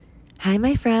Hi,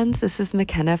 my friends. This is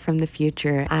McKenna from the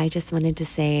future. I just wanted to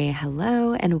say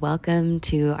hello and welcome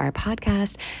to our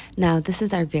podcast. Now, this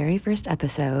is our very first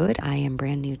episode. I am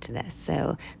brand new to this,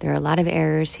 so there are a lot of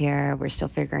errors here. We're still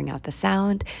figuring out the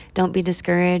sound. Don't be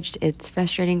discouraged. It's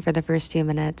frustrating for the first few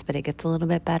minutes, but it gets a little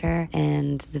bit better,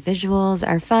 and the visuals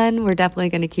are fun. We're definitely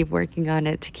going to keep working on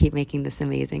it to keep making this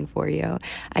amazing for you.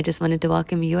 I just wanted to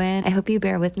welcome you in. I hope you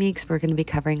bear with me because we're going to be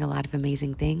covering a lot of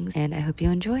amazing things, and I hope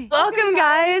you enjoy. Welcome,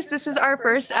 guys. This is our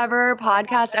first ever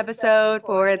podcast episode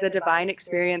for the Divine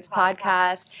Experience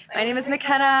podcast. My name is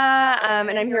McKenna,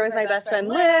 and I'm here with my best friend,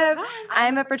 Liv.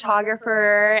 I'm a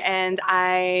photographer, and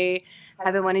I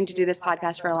have been wanting to do this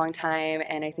podcast for a long time,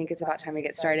 and I think it's about time we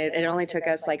get started. It only took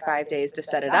us like 5 days to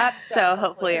set it up, so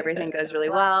hopefully everything goes really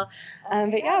well.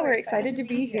 But yeah, we're excited to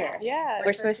be here. Yeah.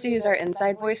 We're supposed to use our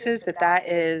inside voices, but that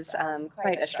is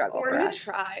quite a struggle for We're going us. to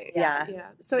try. Yeah.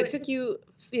 So it took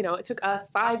it took us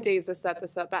 5 days to set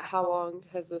this up, but how long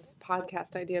has this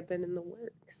podcast idea been in the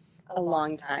works? A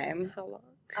long time. How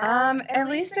long? At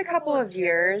least a couple of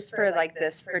years for like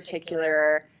this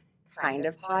particular kind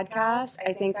of podcast.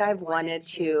 I think I've wanted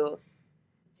to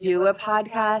do a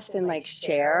podcast and like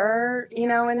share, in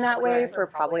that way for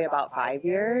probably about 5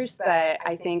 years. But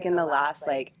I think in the last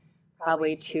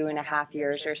probably 2.5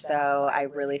 years or so, I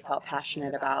really felt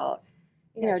passionate about,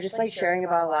 just like sharing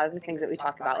about a lot of the things that we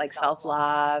talk about, like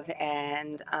self-love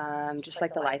and just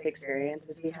like the life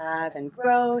experiences we have and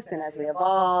growth and as we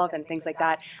evolve and things like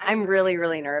that. I'm really,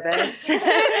 really nervous.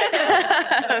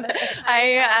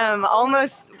 I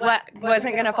almost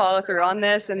wasn't going to follow through on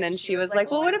this. And then she was like,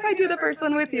 well, what if I do the first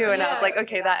one with you? And I was like,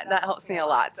 okay, that helps me a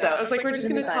lot. So I was like, we're just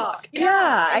going to talk.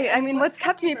 Yeah. I mean, what's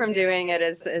kept me from doing it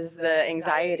is the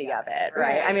anxiety of it,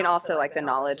 right? I mean, also like the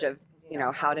knowledge of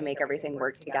how to make everything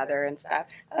work together and stuff.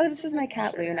 Oh, this is my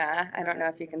cat, Luna. I don't know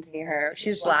if you can see her.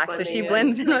 She's black, so she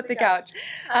blends in with the couch,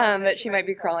 but she might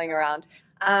be crawling around.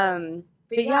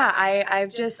 But yeah,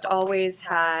 I've just always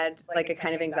had like a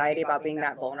kind of anxiety about being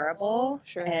that vulnerable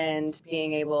and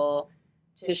being able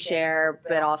to share,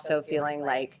 but also feeling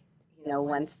like,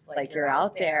 once you're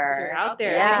out there. You're out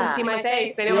there. Yeah. They can see my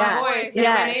face. They know my voice. They know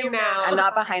my name now. I'm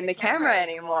not behind the camera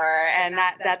anymore. And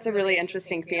that's a really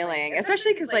interesting feeling,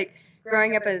 especially because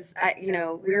growing up as,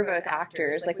 we were both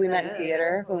actors. Like we met in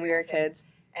theater when we were kids,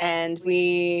 and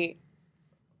we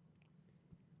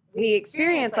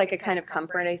experience like a kind of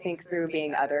comfort, I think, through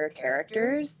being other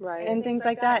characters and things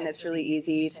like that. And it's really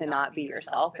easy to not be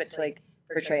yourself, but to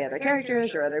portray other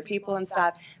characters or other people and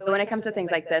stuff. But when it comes to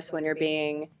things like this, when you're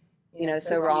being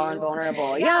so raw and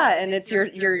vulnerable. Yeah, and it's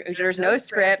there's no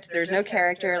script, there's no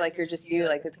character, you're just you,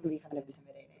 it can be kind of intimidating.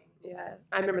 Yeah,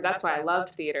 I remember that's why I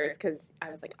loved theaters, because I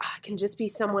was like, I can just be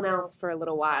someone else for a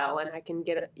little while, and you can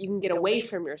get away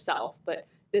from yourself, but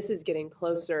this is getting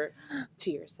closer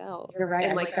to yourself. You're right.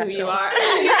 And who you are.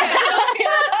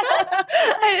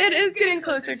 It is getting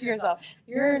closer to yourself.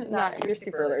 You're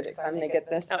super allergic, so I'm going to get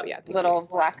this little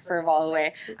black fur ball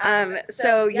away.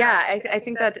 So yeah, I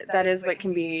think that is what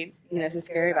can be, so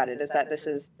scary about it, is that this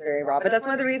is very raw. But that's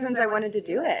one of the reasons I wanted to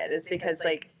do it, is because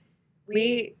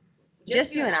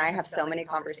you and I have so many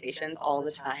conversations all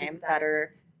the time that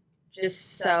are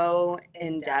just so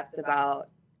in depth about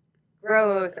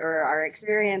growth or our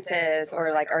experiences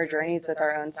or our journeys with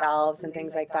our own selves and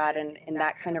things like that. And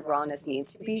that kind of rawness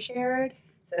needs to be shared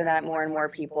so that more and more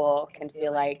people can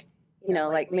feel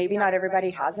maybe not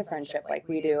everybody has a friendship like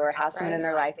we do or has someone in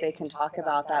their life they can talk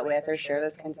about that with or share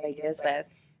those kinds of ideas with.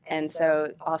 And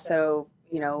so also,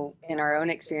 in our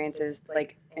own experiences,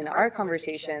 in our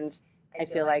conversations, I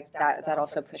feel like that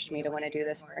also pushed me to want to do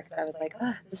this work. I was like,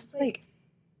 this is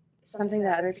something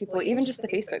that other people, even just the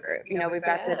Facebook group, we've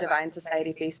got the Divine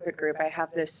Society Facebook group. I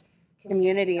have this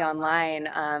community online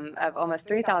of almost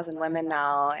 3,000 women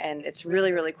now, and it's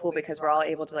really, really cool because we're all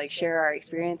able to share our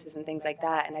experiences and things like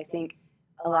that. And I think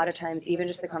a lot of times, even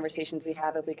just the conversations we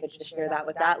have, if we could just share that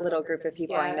with that little group of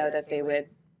people, I know that they would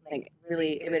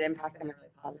really, it would impact them in a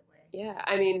really positive way. Yeah,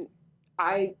 I mean,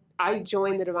 I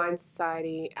joined the Divine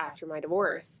Society after my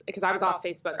divorce because I was off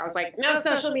Facebook. I was like, no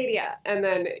social media. And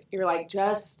then you're like,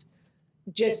 just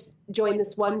join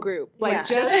this one group.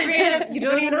 Just create you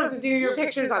don't even have to do your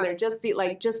pictures on there. Just be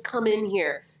just come in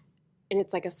here. And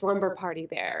it's like a slumber party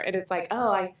there. And it's like,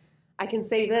 I can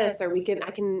say this, or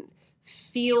I can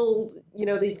field,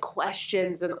 these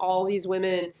questions and all these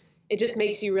women. It just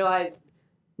makes you realize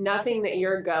nothing that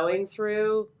you're going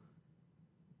through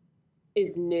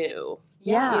is new.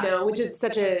 Yeah. Which is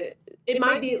it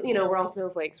might be, we're all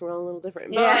snowflakes, we're all a little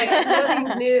different. But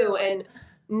nothing's new, and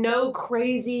no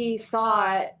crazy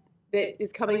thought that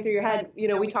is coming through your head. You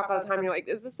know, we talk all the time and you're like,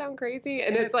 does this sound crazy?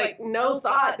 And it's like, no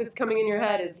thought that's coming in your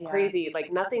head is crazy.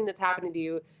 Like nothing that's happening to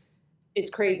you is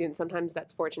crazy. And sometimes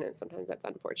that's fortunate. Sometimes that's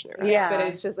unfortunate. Right? Yeah. But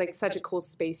it's just like such a cool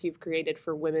space you've created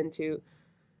for women to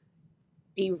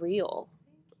be real.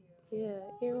 Yeah,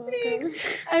 you're welcome.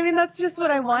 I mean, that's just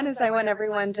what I want is I want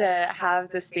everyone to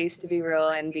have the space to be real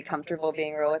and be comfortable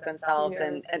being real with themselves.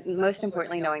 Yeah. And most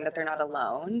importantly, knowing that they're not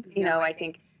alone. You know, I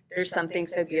think there's something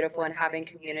so beautiful in having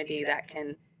community that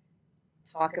can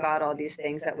talk about all these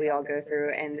things that we all go through.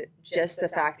 And just the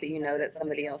fact that you know that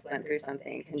somebody else went through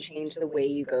something can change the way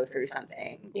you go through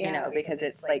something, you know, because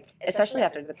it's like, especially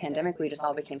after the pandemic, we just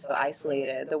all became so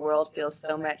isolated. The world feels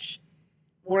so much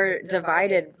more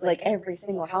divided. Like every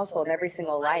single household, every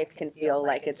single life can feel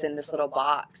like it's in this little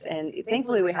box. And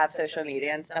thankfully we have social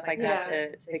media and stuff like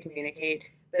that to communicate.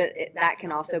 But that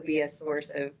can also be a source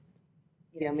of,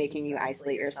 you know, making you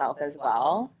isolate yourself as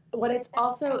well. What it's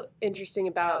also interesting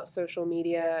about social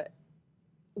media,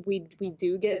 we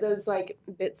do get those like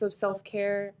bits of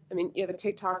self-care. I mean, you have a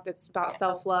TikTok that's about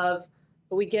self-love,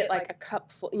 but we get like a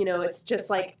cup full, you know, it's just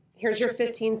like, here's your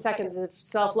 15 seconds of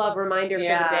self-love reminder for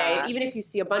the day. Even if you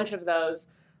see a bunch of those,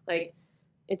 like,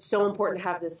 it's so important to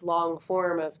have this long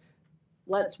form of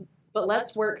let's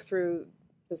work through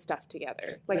the stuff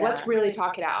together. Like, let's really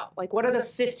talk it out. Like, what are the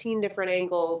 15 different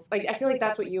angles? Like, I feel like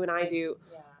that's what you and I do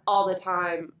all the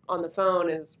time on the phone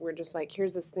is we're just like,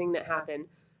 here's this thing that happened.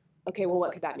 Okay, well,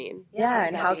 what could that mean? Yeah,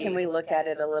 and how can we look at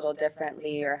it a little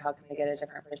differently, or how can we get a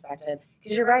different perspective?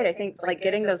 Because you're right, I think like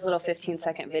getting those little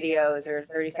 15-second videos or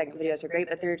 30-second videos are great,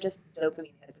 but they're just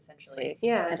dopamine hits essentially.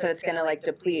 Yeah. And so it's going to like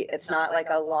deplete. It's not like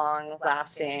a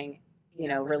long-lasting, you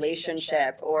know,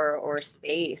 relationship or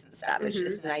space and stuff. It's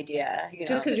just an idea. You know?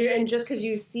 Just because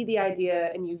you see the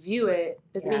idea and you view it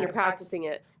doesn't mean you're practicing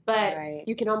it. But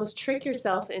you can almost trick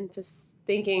yourself into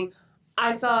thinking,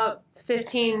 I saw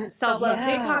 15 self-love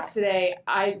TikToks today.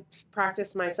 I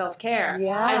practiced my self-care.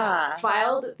 I've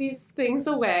filed these things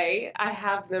away. I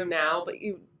have them now, but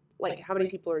how many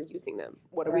people are using them?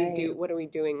 What are we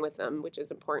doing with them, which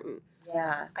is important.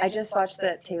 Yeah. I just watched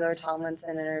the Taylor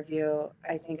Tomlinson interview.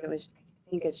 I think it's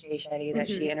Jay Shetty that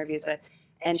she interviews with,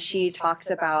 and she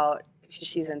talks about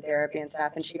she's in therapy and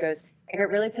stuff, and she goes, I get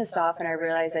really pissed off and I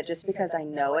realize that just because I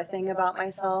know a thing about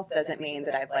myself doesn't mean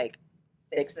that I've like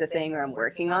fixed the thing or I'm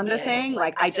working on the thing.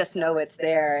 Like I just know it's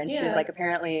there. And she's like,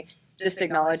 apparently just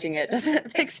acknowledging it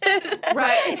doesn't fix it.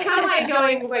 Right. It's kind of like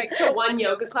going like to one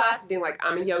yoga class and being like,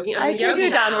 I'm a yogi. I can do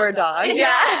downward dog. Yeah.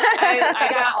 I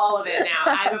got all of it now.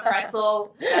 I'm a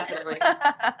pretzel. Definitely.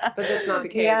 But that's not the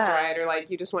case, right? Or like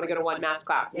you just want to go to one math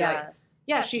class. And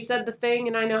like, she said the thing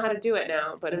and I know how to do it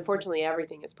now. But unfortunately,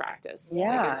 everything is practice.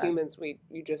 Yeah. Like as humans,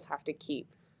 you just have to keep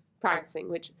practicing,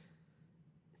 which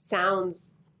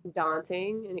sounds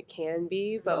daunting, and it can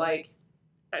be. But like,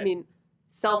 I mean,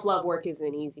 self-love work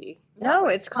isn't easy. No,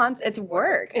 it's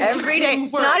work. Every day.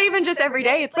 Work. Not even just every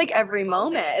day. It's like every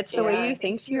moment. It's the way you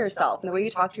think to yourself, the way you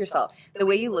talk to yourself, the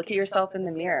way you look at yourself in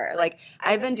the mirror. Like,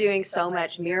 I've been doing so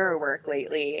much mirror work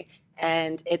lately,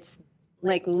 and it's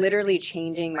like literally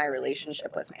changing my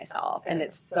relationship with myself. And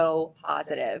it's so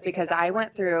positive because I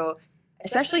went through,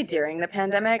 especially during the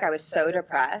pandemic, I was so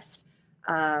depressed.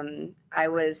 I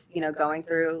was, going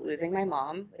through losing my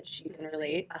mom, which you can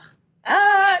relate.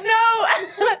 No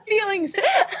feelings,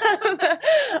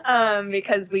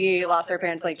 because we lost our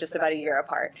parents like just about a year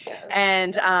apart.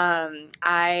 And,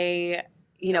 I,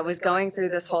 was going through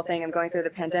this whole thing. I'm going through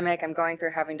the pandemic. I'm going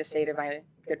through having to say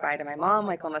goodbye to my mom,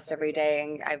 like almost every day.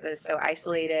 And I was so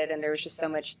isolated and there was just so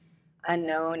much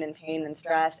unknown and pain and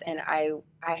stress. And I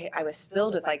was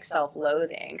filled with like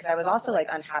self-loathing because I was also like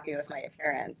unhappy with my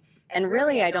appearance. And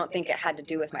really, I don't think it had to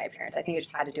do with my appearance. I think it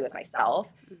just had to do with myself.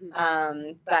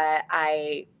 Mm-hmm. But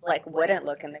I wouldn't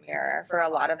look in the mirror for a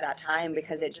lot of that time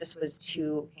because it just was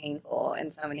too painful in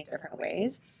so many different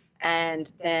ways.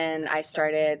 And then I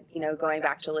started, going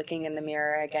back to looking in the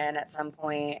mirror again at some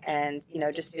point and,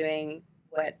 just doing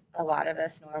what a lot of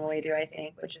us normally do, I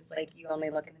think, which is like you only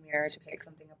look in the mirror to pick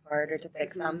something apart or to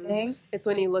fix something. It's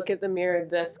when you look at the mirror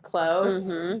this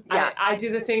close. Mm-hmm. Yeah. I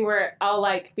do the thing where I'll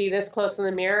like be this close in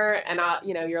the mirror and I'll,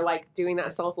 you're like doing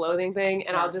that self-loathing thing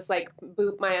and I'll just like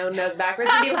boop my own nose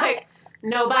backwards and be like,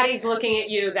 nobody's looking at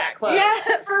you that close.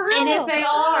 Yeah, for real. And if they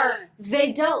are,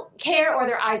 they don't care or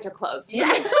their eyes are closed. Yeah.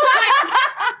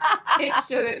 It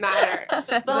shouldn't matter.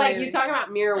 But like you talk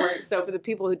about mirror work, so for the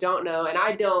people who don't know, and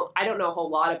I don't know a whole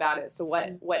lot about it. So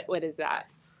what is that?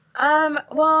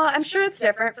 Well, I'm sure it's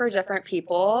different for different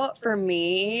people. For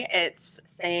me, it's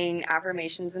saying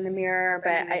affirmations in the mirror,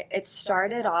 but it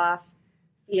started off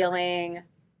feeling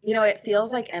you know, it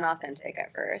feels like inauthentic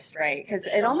at first, right? Because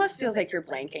it almost feels like you're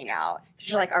blanking out.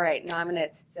 Because you're like, all right, now I'm going to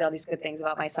say all these good things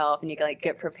about myself. And you like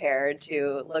get prepared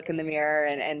to look in the mirror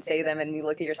and say them. And you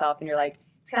look at yourself and you're like,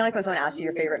 it's kind of like when someone asks you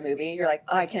your favorite movie. You're like,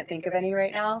 oh, I can't think of any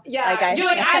right now. Yeah, you're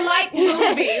like, I like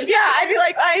movies. Yeah, I'd be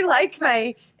like, I like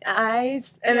my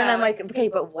eyes. And then I'm like, okay,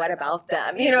 but what about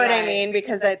them? You know what I mean?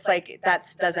 Because it's like, that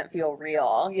doesn't feel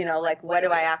real. You know, like, what do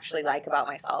I actually like about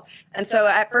myself? And so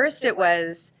at first it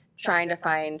was trying to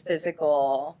find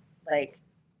physical, like,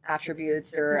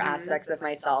 attributes or aspects of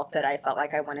myself that I felt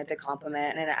like I wanted to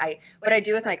compliment. And what I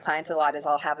do with my clients a lot is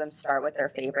I'll have them start with their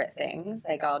favorite things.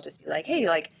 Like, I'll just be like, hey,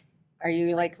 like, are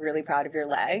you like really proud of your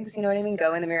legs? You know what I mean?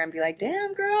 Go in the mirror and be like,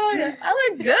 damn girl, I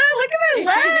look good. Look at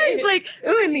my legs. Like,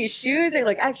 ooh, and these shoes, they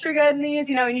look extra good in these,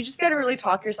 you know, and you just got to really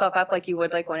talk yourself up like you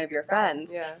would like one of your friends.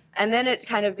 Yeah. And then it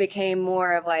kind of became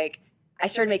more of like, I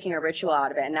started making a ritual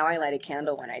out of it, and now I light a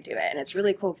candle when I do it, and it's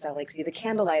really cool because I like see the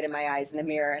candlelight in my eyes in the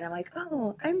mirror, and I'm like,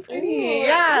 oh, I'm pretty. Ooh.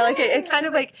 Yeah, like it kind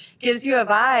of like gives you a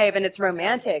vibe, and it's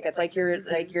romantic. It's like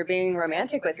you're being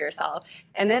romantic with yourself.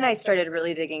 And then I started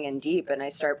really digging in deep, and I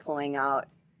start pulling out,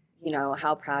 you know,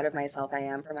 how proud of myself I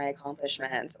am for my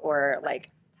accomplishments, or like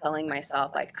telling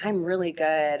myself like I'm really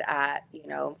good at, you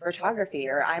know, photography,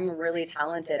 or I'm really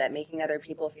talented at making other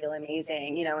people feel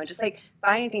amazing, you know, and just like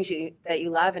finding things that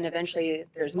you love, and eventually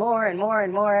there's more and more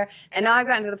and more. And now I've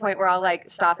gotten to the point where I'll like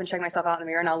stop and check myself out in the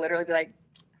mirror, and I'll literally be like,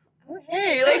 oh,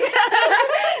 hey, like,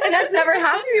 and that's never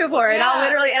happened before. And I'll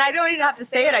literally, and I don't even have to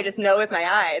say it, I just know with my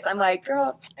eyes. I'm like,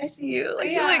 girl, I see you,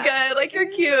 like you look good, like you're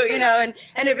cute, you know,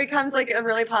 and it becomes like a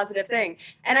really positive thing.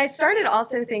 And I started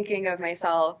also thinking of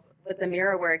myself with the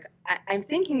mirror work, I'm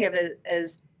thinking of it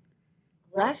as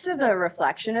less of a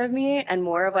reflection of me and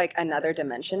more of like another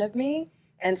dimension of me.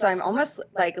 And so I'm almost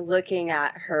like looking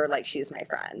at her like she's my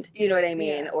friend, you know what I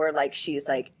mean? Yeah. Or like she's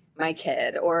like my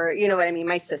kid, or you know what I mean,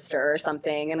 my sister or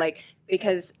something. And like,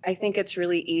 because I think it's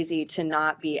really easy to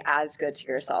not be as good to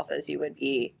yourself as you would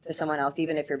be to someone else,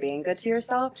 even if you're being good to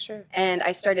yourself. Sure. And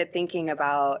I started thinking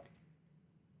about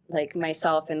like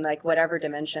myself in like whatever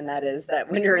dimension that is, that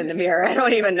when you're in the mirror, I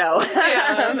don't even know.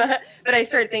 But I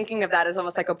started thinking of that as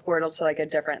almost like a portal to like a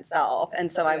different self. And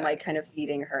so I'm like kind of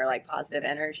feeding her like positive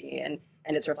energy, and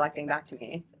it's reflecting back to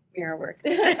me. Mirror work.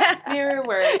 Mirror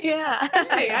work. Yeah.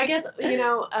 Interesting. I guess, you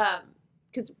know,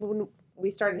 because when we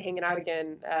started hanging out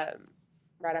again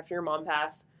right after your mom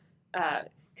passed,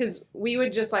 because we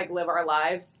would just like live our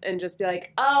lives and just be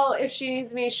like, oh, if she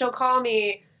needs me, she'll call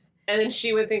me. And then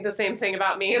she would think the same thing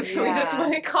about me, and so we just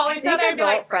wouldn't call each other.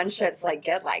 Adult friendships like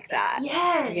get like that.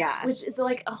 Yes. Yeah. Which is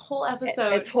like a whole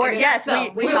episode. It's horrible. Yes,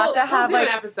 we have to have like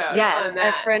an episode. Yes, on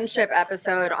that. A friendship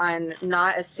episode on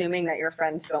not assuming that your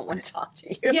friends don't want to talk to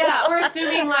you. Yeah, or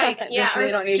assuming like or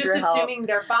don't need just assuming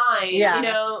they're fine. Yeah. You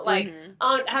know, like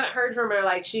I haven't heard from her.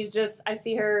 Like she's just, I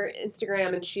see her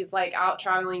Instagram and she's like out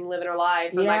traveling, living her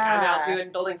life, and like I'm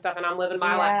out building stuff and I'm living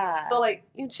my life. But like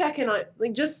you check in on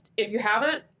like, just if you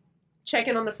haven't. Check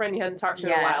in on the friend you hadn't talked to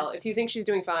in a while. If you think she's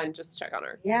doing fine, just check on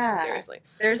her. Yeah. Seriously.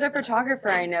 There's a photographer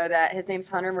I know that his name's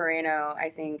Hunter Moreno, I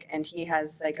think, and he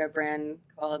has like a brand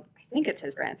called, I think it's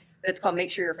his brand, but it's called Make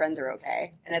Sure Your Friends Are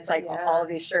Okay. And it's like all of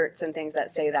these shirts and things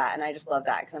that say that. And I just love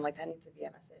that because I'm like, that needs to be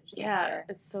a message. Yeah,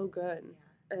 it's so good.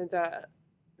 Yeah. And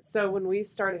so when we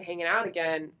started hanging out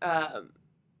again,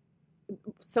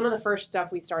 some of the first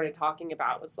stuff we started talking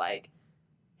about was like,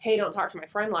 hey, don't talk to my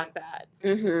friend like that.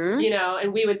 You know,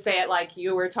 and we would say it like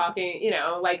you were talking, you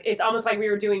know, like it's almost like we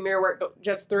were doing mirror work, but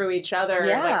just through each other,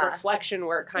 like reflection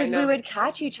work kind of. Because we would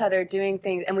catch each other doing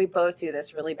things, and we both do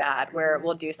this really bad, where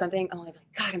we'll do something, oh my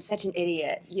God, I'm such an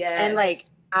idiot. Yes. And like,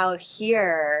 I'll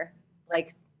hear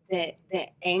like the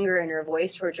anger in your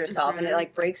voice towards yourself, and it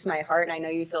like breaks my heart, and I know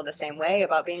you feel the same way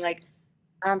about being like,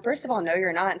 first of all, no,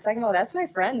 you're not. And second of all, that's my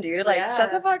friend, dude. Like,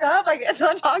 shut the fuck up. Like, I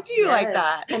don't talk to you like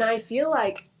that. And I feel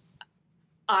like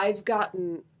I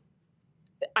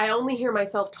only hear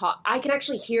myself talk. I can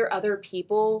actually hear other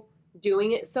people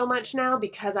doing it so much now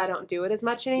because I don't do it as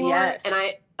much anymore. Yes. And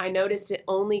I noticed it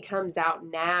only comes out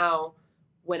now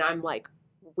when I'm like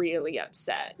really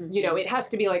upset. You know, it has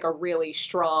to be like a really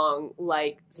strong,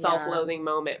 like self-loathing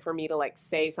moment for me to like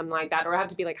say something like that, or I have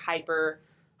to be like hyper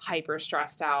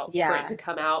stressed out for it to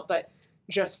come out. But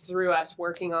just through us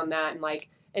working on that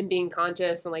and being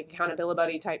conscious and like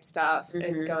accountability type stuff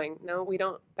and going, no, we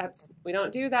don't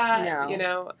do that. No. You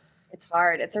know, it's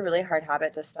hard. It's a really hard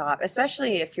habit to stop,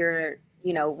 especially if you're,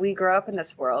 you know, we grow up in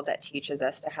this world that teaches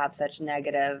us to have such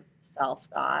negative self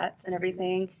thoughts and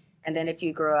everything. And then if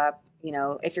you grow up, you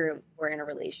know, if we're in a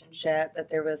relationship, that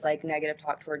there was like negative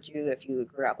talk towards you, if you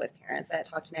grew up with parents that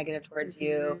talked negative towards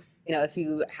you, you know, if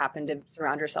you happen to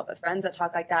surround yourself with friends that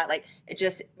talk like that, like it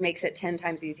just makes it 10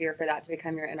 times easier for that to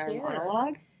become your inner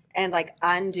monologue. And like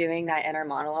undoing that inner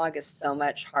monologue is so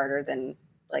much harder than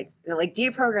like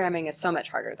deprogramming is so much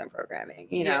harder than programming,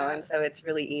 you know? And so it's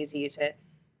really easy to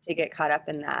get caught up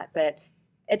in that. But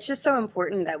it's just so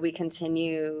important that we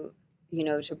continue, you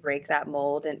know, to break that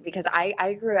mold. And because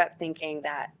I grew up thinking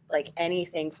that like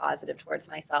anything positive towards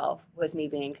myself was me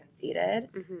being conceited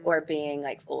or being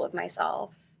like full of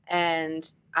myself. And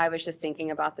I was just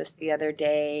thinking about this the other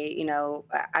day. You know,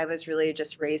 I was really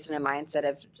just raised in a mindset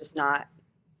of just not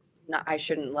I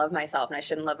shouldn't love myself and I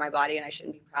shouldn't love my body and I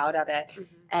shouldn't be proud of it.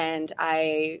 And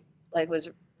I like was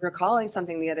recalling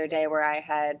something the other day where I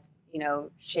had, you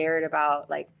know, shared about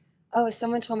like, oh,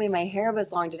 someone told me my hair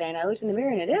was long today and I looked in the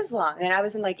mirror and it is long. And I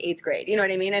was in like 8th grade, you know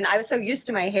what I mean? And I was so used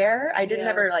to my hair, I didn't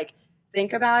ever like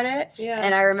think about it.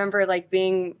 And I remember like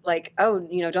being like, oh,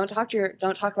 you know, don't talk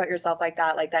about yourself like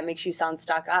that makes you sound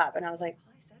stuck up. And I was like,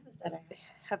 all I said was that I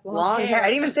have long hair. I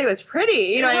didn't even say it was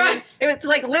pretty, you know what I mean? It was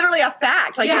like literally a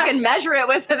fact. Like you can measure it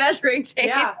with a measuring tape.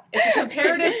 Yeah, it's a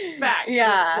comparative fact.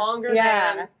 It's longer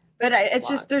than... But it's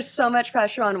just, there's so much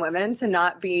pressure on women to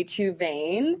not be too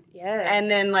vain. And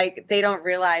then, like, they don't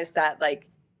realize that, like,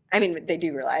 I mean, they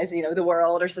do realize, you know, the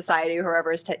world or society, or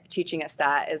whoever is teaching us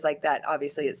that is like that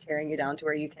obviously is tearing you down to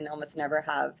where you can almost never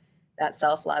have that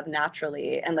self-love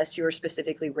naturally unless you were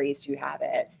specifically raised to have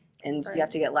it. And you have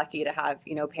to get lucky to have,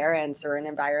 you know, parents or an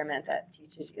environment that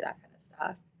teaches you that kind of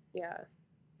stuff.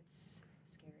 It's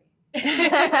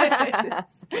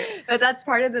but that's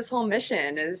part of this whole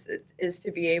mission is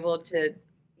to be able to,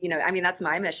 you know, I mean, that's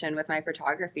my mission with my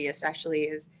photography, especially,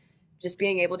 is just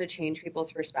being able to change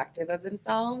people's perspective of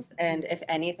themselves. And if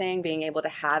anything, being able to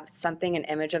have something, an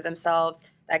image of themselves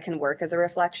that can work as a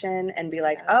reflection and be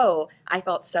like, oh, I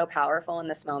felt so powerful in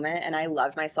this moment and I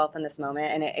loved myself in this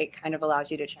moment. And it kind of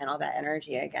allows you to channel that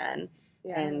energy again.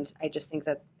 And I just think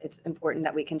that it's important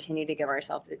that we continue to give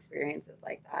ourselves experiences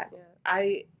like that.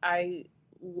 I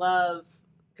love,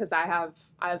 because I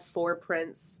have 4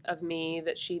 prints of me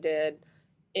that she did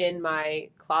in my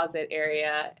closet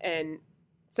area, and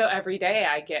so every day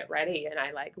I get ready and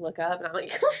I like look up and I'm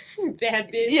like, bad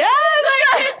bitch. Like,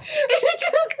 it's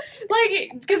just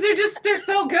like, because they're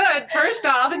so good first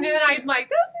off, and then I'm like,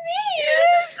 that's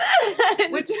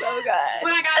me. Which is so good.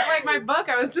 When I got like my book,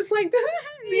 I was just like, this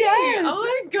is me.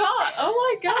 Oh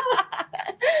my god.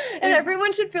 And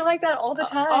everyone should feel like that all the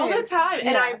time.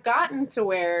 And I've gotten to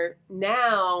where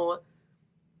now,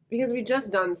 because we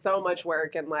just done so much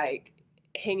work and like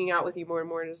hanging out with you more and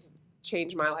more just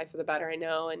changed my life for the better, I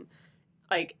know. And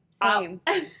like, same.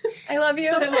 I love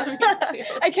you. I love you too.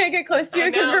 I can't get close to you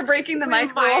because we're breaking the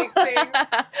mic rule.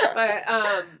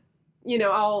 But you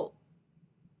know,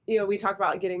 we talk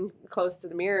about getting close to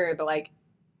the mirror, but like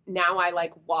now I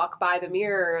like walk by the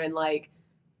mirror and like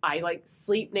I like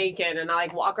sleep naked and I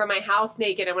like walk around my house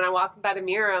naked, and when I walk by the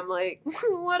mirror I'm like,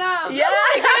 what up? And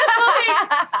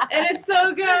it's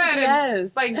so good. And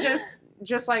it's like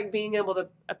just like being able to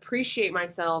appreciate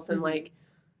myself and like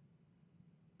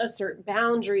assert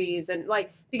boundaries, and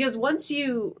like, because once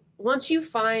you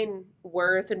find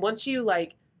worth, and once you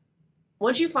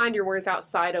find your worth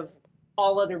outside of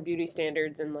all other beauty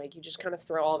standards, and like you just kind of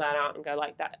throw all that out and go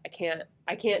like, that I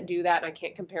can't do that, and I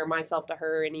can't compare myself to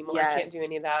her anymore. I can't do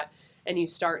any of that. And you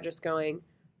start just going,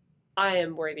 I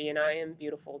am worthy and I am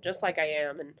beautiful just like I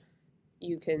am, and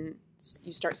you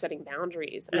start setting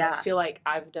boundaries. And I feel like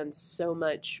I've done so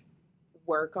much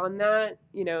work on that,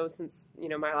 you know, since, you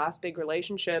know, my last big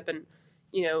relationship, and,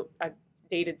 you know, I've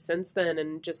dated since then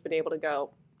and just been able to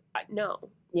go, no.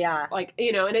 Like,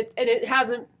 you know, and it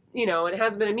hasn't, you know, it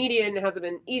hasn't been immediate and it hasn't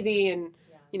been easy, and,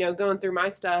 you know, going through my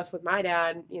stuff with my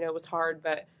dad, you know, it was hard,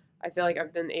 but I feel like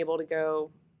I've been able to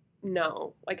go,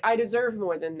 no, like I deserve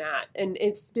more than that. And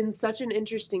it's been such an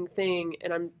interesting thing,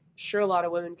 and I'm sure a lot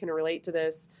of women can relate to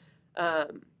this,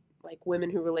 like women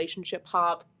who relationship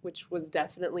hop, which was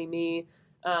definitely me.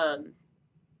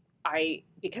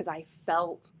 Because I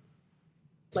felt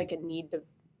like a need to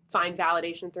find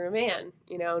validation through a man,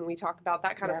 you know, and we talk about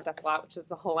that kind of stuff a lot, which is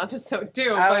a whole episode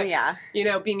too. But, you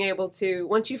know, being able to,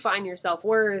 once you find your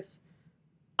self-worth,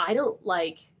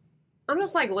 I'm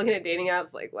just like looking at dating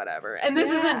apps like whatever. And this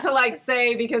isn't to like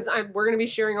say, because we're going to be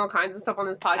sharing all kinds of stuff on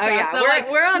this podcast. So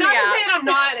we're on not the to apps. say that I'm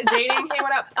not dating. Hey,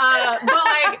 what up? But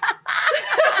like,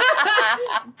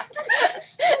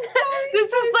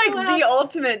 this is like the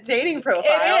ultimate dating profile.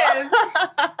 It is.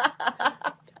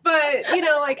 But you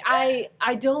know, like I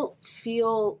don't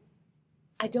feel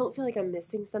like I'm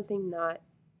missing something not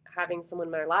having someone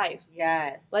in my life.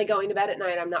 Yes. Like going to bed at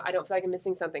night, I don't feel like I'm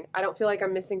missing something. I don't feel like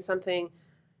I'm missing something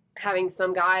having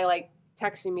some guy like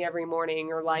texting me every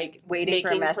morning or like waiting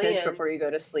for a message plans before you go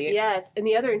to sleep. Yes. And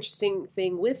the other interesting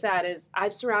thing with that is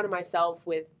I've surrounded myself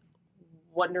with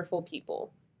wonderful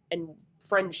people and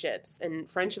friendships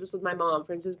with my mom,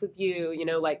 friendships with you, you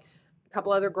know, like a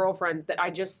couple other girlfriends that I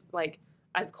just like,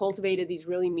 I've cultivated these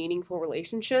really meaningful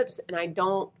relationships, and I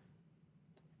don't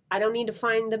need to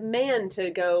find a man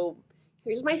to go,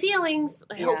 here's my feelings.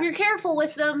 I hope you're careful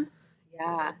with them.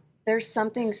 Yeah. There's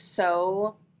something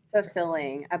so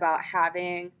fulfilling about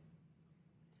having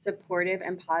supportive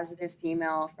and positive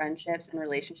female friendships and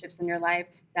relationships in your life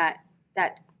that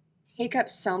take up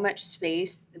so much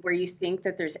space where you think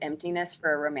that there's emptiness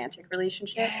for a romantic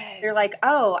relationship. Yes. They're like,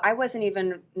 oh, I wasn't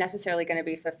even necessarily going to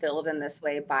be fulfilled in this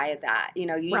way by that. You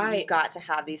know, you got to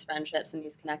have these friendships and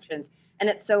these connections. And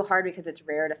it's so hard because it's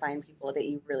rare to find people that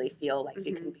you really feel like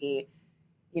you can be,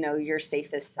 you know, your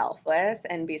safest self with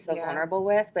and be so vulnerable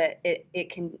with. But it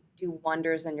can do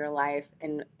wonders in your life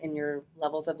and in your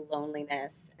levels of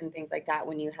loneliness and things like that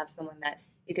when you have someone that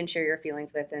you can share your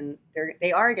feelings with, and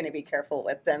they are going to be careful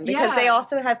with them because they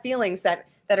also have feelings that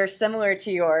are similar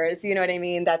to yours. You know what I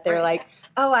mean? That they're like,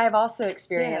 oh, I've also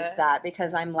experienced that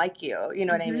because I'm like you. You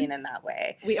know what I mean? In that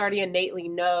way. We already innately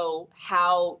know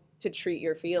how to treat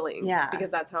your feelings. Yeah.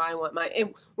 Because that's how I want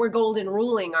and we're golden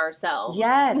ruling ourselves.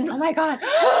 Yes. Oh my God. We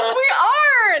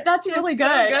are. That's really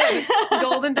good. So good.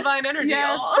 Golden divine energy.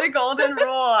 Yes. The golden rule.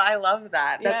 I love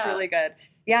that. That's really good.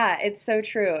 Yeah, it's so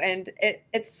true. And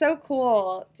it's so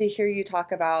cool to hear you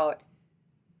talk about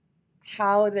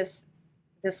how this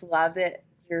love that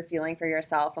you're feeling for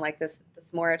yourself and like this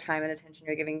more time and attention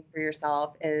you're giving for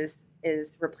yourself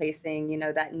is replacing, you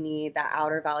know, that need, that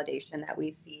outer validation that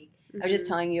we seek. I was just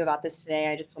telling you about this today.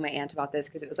 I just told my aunt about this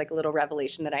because it was like a little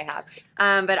revelation that I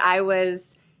have. But I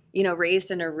was, you know, raised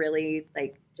in a really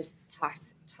like just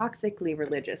toxically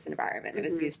religious environment. It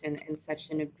was used in such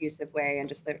an abusive way and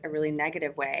just a really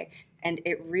negative way. And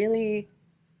it really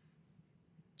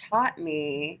taught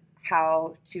me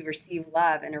how to receive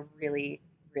love in a really,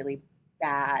 really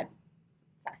bad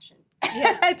fashion,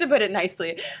 to put it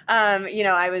nicely. You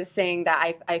know, I was saying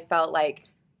that I felt like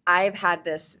I've had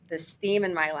this theme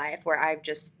in my life where I've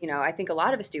just, you know, I think a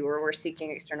lot of us do, where we're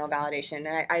seeking external validation.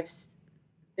 And I've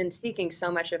been seeking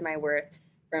so much of my worth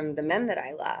from the men that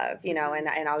I love, you know, and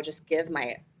I'll just give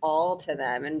my all to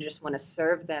them and just want to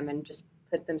serve them and just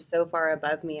put them so far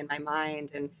above me in my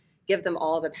mind and give them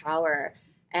all the power.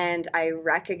 And I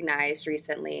recognized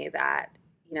recently that,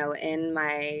 you know, in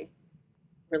my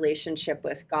relationship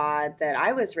with God that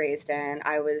I was raised in,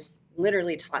 I was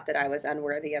literally taught that I was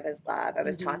unworthy of his love. I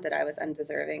was taught that I was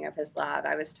undeserving of his love.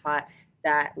 I was taught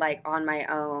that, like, on my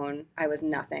own, I was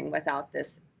nothing without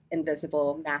this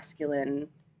invisible masculine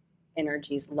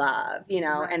energy's love, you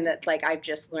know, and that, like, I've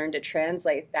just learned to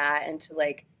translate that into,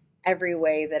 like, every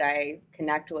way that I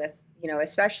connect with, you know,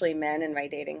 especially men in my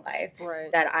dating life,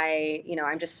 that I, you know,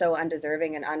 I'm just so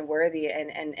undeserving and unworthy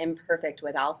and imperfect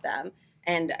without them.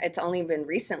 And it's only been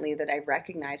recently that I've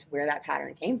recognized where that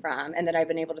pattern came from and that I've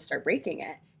been able to start breaking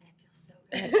it. And it feels so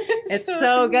good. It's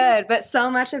so good. But so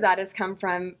much of that has come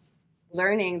from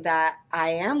learning that I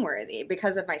am worthy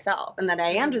because of myself and that I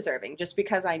am deserving just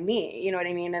because I'm me. You know what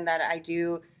I mean? And that I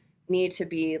do need to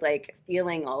be, like,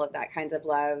 feeling all of that kinds of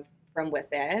love from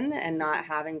within and not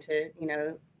having to, you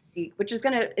know, seek, which is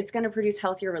it's gonna produce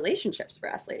healthier relationships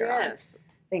for us later on.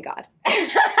 Thank God.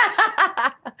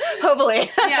 Hopefully.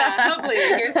 Yeah, hopefully.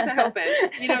 Here's to hoping.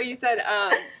 You know, you said,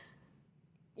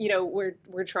 you know,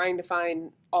 we're trying to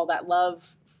find all that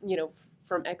love, you know,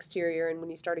 from exterior. And when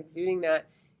you start exuding that,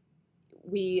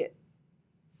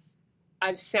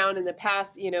 I've found in the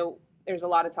past, you know, there's a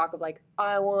lot of talk of like,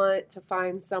 I want to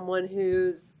find someone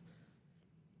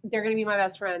they're going to be my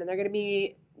best friend and they're going to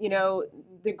be, you know,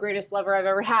 the greatest lover I've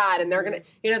ever had. And they're going to,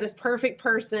 you know, this perfect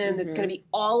person that's going to be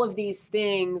all of these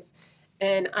things.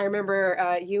 And I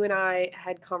remember you and I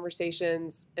had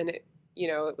conversations and it, you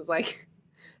know, it was like,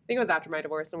 I think it was after my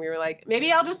divorce and we were like,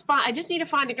 maybe I just need to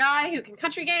find a guy who can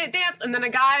country dance and then a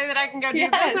guy that I can go do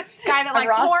this, a guy that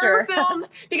likes horror films,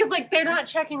 because like they're not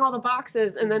checking all the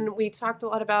boxes. And then we talked a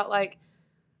lot about like,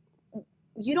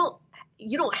 you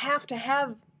don't have to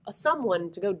have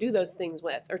someone to go do those things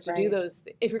with or to do those.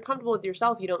 If you're comfortable with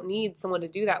yourself, you don't need someone to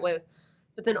do that with.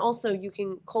 But then also you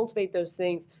can cultivate those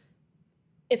things.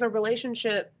 If a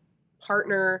relationship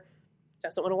partner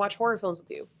doesn't want to watch horror films with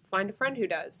you, find a friend who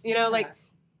does, you know, like,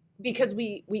 because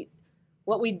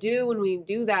what we do when we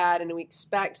do that and we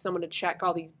expect someone to check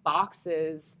all these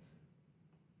boxes,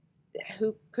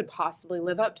 who could possibly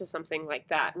live up to something like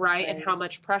that, right? And how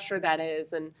much pressure that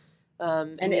is. And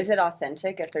And is it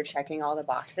authentic if they're checking all the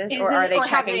boxes, Is or are it- they or have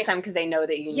checking they- some because they know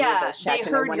that you need Yeah, those they checks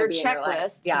and heard want your to be in your life?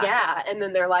 checklist. Yeah. And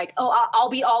then they're like, oh, I'll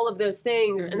be all of those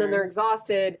things. And then Mhm. they're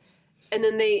exhausted. And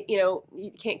then they,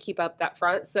 you can't keep up that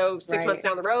front. So 6 Right. months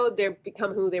down the road, they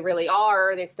become who they really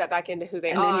are. They step back into who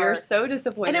they And are. then you're so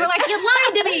disappointed. And they were like, you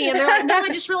lied to me. And they're like, no, I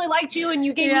just really liked you and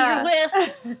you gave me your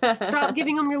list. Stop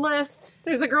giving them your list.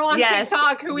 There's a girl on Yes.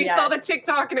 TikTok who we saw the Yes.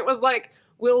 TikTok and it was like,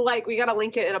 we got to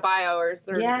link it in a bio or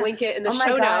link it in the oh my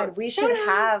show God, notes. we Show should notes.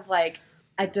 have like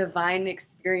a divine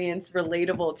experience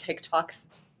relatable TikToks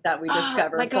that we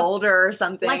discover like a- folder or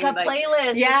something. like a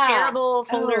playlist, Yeah. a shareable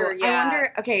folder. Oh, I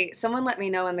wonder. Okay, someone let me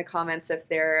know in the comments if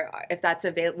that's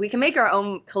available. We can make our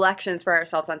own collections for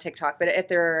ourselves on TikTok, but if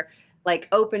they're like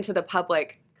open to the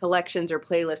public collections or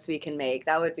playlists we can make,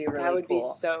 that would be really that would cool. be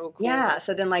so cool. Yeah.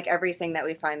 So then, like everything that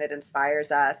we find that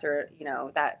inspires us, or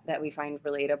that we find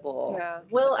relatable. Yeah.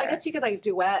 Well, I there. guess you could like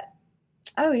duet.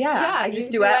 Oh yeah, Yeah, I you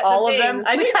just duet duet the all of them. things.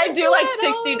 I do like Duet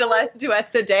 60 all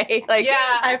duets a day. Like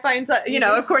Yeah. I find, You do-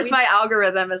 of course, we- my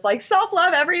algorithm is like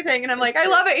self-love everything, and I'm like, I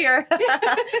love it here,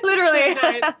 literally.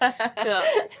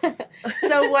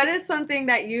 So, what is something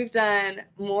that you've done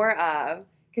more of?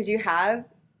 Because you have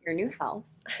your new house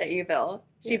that you built.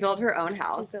 She built her own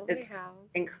house. It's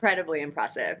incredibly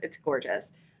impressive. It's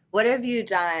gorgeous. What have you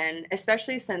done,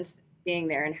 especially since being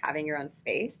there and having your own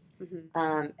space?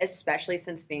 Especially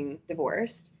since being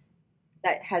divorced,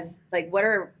 that has what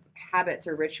are habits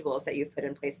or rituals that you've put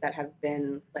in place that have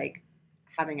been like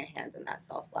having a hand in that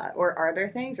self-love? Or are there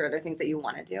things that you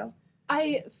want to do?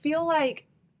 I feel like,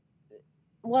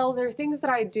 well, there are things that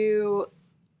I do.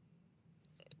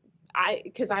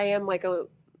 Because I am like a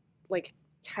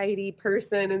tidy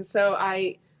person, and so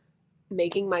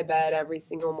making my bed every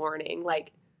single morning,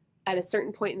 like at a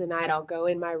certain point in the night, I'll go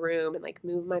in my room and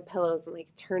move my pillows and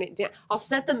turn it down. I'll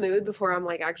set the mood before I'm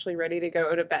actually ready to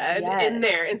go to bed in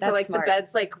there. And so that's the smart.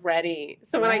 bed's ready.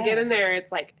 So when I get in Yes. there,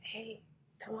 it's like, hey,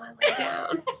 come on, lay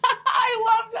down.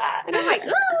 I love that. And I'm like,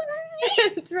 oh,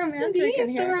 it's romantic in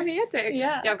it's so here. romantic.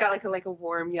 Yeah. Yeah, I've got a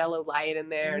warm yellow light in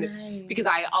there, and it's because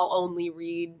I'll only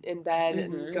read in bed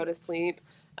and go to sleep.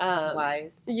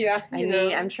 Wise. Yeah,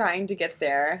 I'm trying to get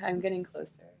there. I'm getting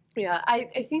closer. Yeah, I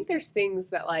think there's things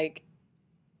that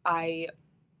I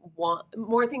want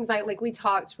more things. We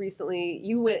talked recently.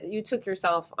 You took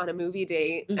yourself on a movie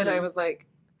date, and I was like,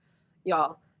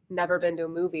 y'all, never been to a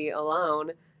movie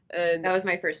alone. And That was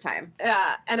my first time.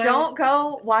 yeah, and Don't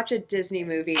go watch a Disney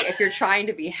movie if you're trying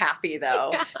to be happy, though.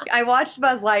 Yeah. I watched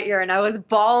Buzz Lightyear and I was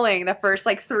bawling the first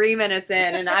 3 minutes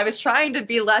in, and I was trying to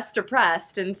be less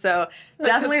depressed. And so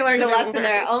definitely learned a lesson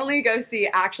there. Only go see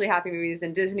actually happy movies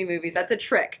and Disney movies. That's a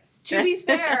trick. To be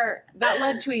fair, that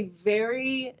led to a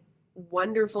very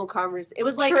wonderful conversation. It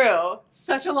was True.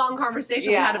 such a long conversation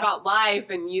we Yeah. had about life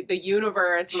and the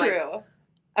universe. True.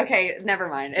 Okay, never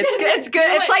mind. It's good. It's Do good.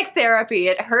 it. It's like therapy.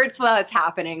 It hurts while it's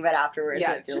happening, but afterwards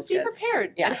Yeah, it feels just be good.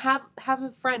 prepared Yeah. and have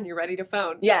a friend you're ready to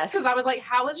phone. Yes. Because I was like,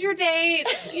 how was your date?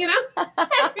 We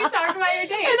talked about your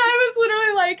date. And I was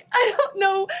literally like, I don't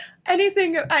know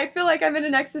anything. I feel like I'm in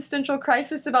an existential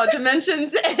crisis about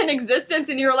dimensions and existence.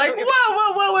 And you were like,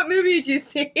 whoa, what movie did you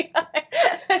see?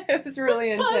 It was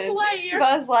really intense.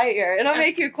 Buzz Lightyear. It'll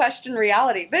make you question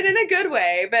reality, but in a good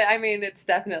way. But I mean, it's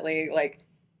definitely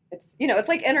it's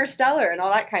like Interstellar and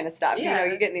all that kind of stuff. Yeah.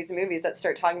 You get in these movies that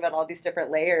start talking about all these different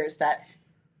layers that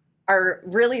are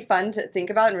really fun to think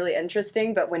about and really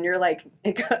interesting. But when you're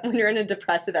when you're in a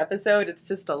depressive episode, it's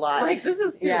just a lot. This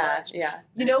is too much. Yeah.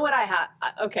 You know what I have?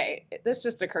 Okay, this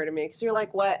just occurred to me because you're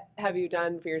like, what have you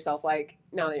done for yourself?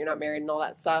 Now that you're not married and all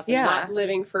that stuff, and Yeah. not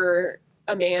living for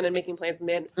a man and making plans with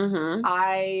men. Mm-hmm.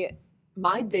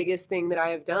 My biggest thing that I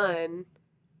have done,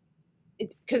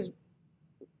 because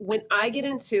when I get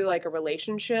into a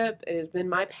relationship, it has been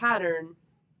my pattern,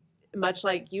 much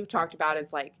like you've talked about,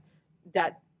 is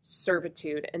that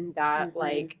servitude and that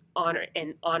honor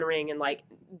and honoring and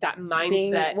that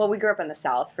mindset. We grew up in the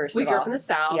South first. We of grew all. up in the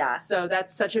South, Yeah. so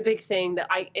that's such a big thing that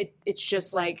it's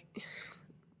just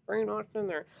brainwashed in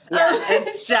there. Yeah,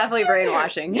 it's definitely just in there.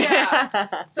 brainwashing.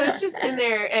 Yeah. So it's just in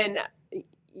there, and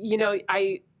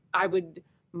I would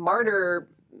martyr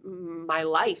my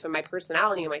life and my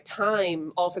personality and my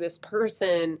time all for this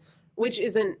person, which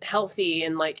isn't healthy,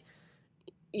 and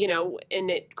and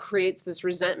it creates this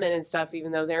resentment and stuff,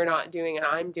 even though they're not doing it,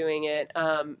 I'm doing it.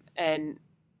 And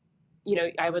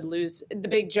I would lose. The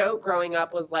big joke growing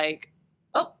up was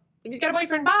oh, he's got a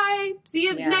boyfriend, bye, see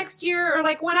you next year, or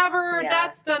whenever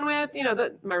that's done with.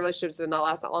 My relationships did not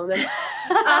last that long then.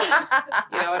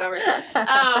 Whatever.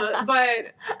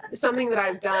 But something that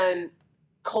I've done,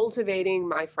 cultivating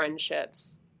my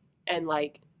friendships and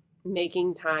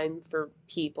making time for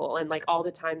people and like all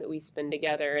the time that we spend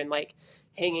together and like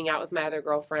hanging out with my other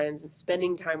girlfriends and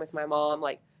spending time with my mom,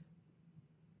 like,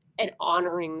 and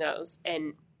honoring those.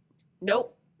 And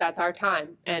nope, that's our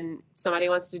time. And somebody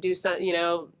wants to do something, you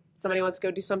know, somebody wants to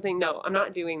go do something. No, I'm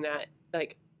not doing that.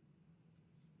 Like,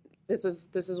 this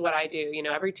is what I do. You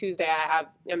know, every Tuesday I'm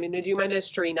going to do my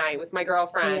mystery night with my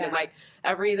girlfriend. Yeah. And like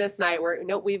every this night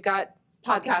we've got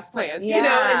podcast plans, yeah, you know,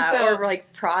 and so, or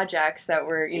like projects that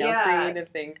were, you know, yeah, creative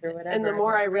things or whatever. And the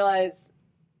more I realize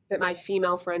that my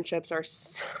female friendships are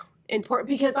so important,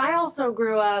 because I also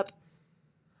grew up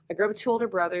with two older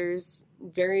brothers,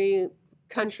 very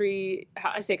country,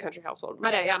 I say country household.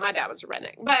 My dad was a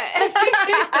redneck, but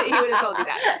he would have told you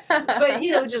that. But,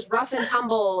 you know, just rough and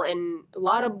tumble and a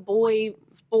lot of boy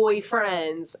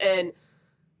friends. And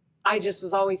I just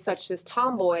was always such this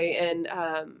tomboy. And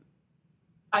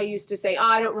I used to say,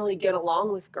 I don't really get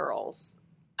along with girls.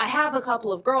 I have a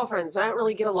couple of girlfriends, but I don't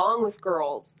really get along with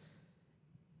girls.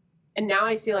 And now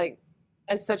I see like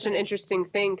as such an interesting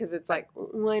thing, because it's like,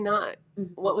 why not?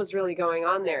 Mm-hmm. What was really going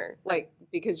on there? Like,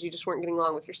 because you just weren't getting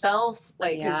along with yourself,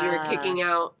 like, because you were kicking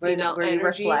out female energy.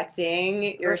 Were you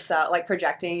reflecting yourself, like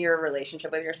projecting your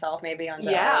relationship with yourself maybe onto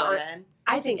other women?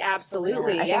 I think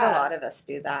absolutely. I think a lot of us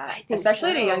do that,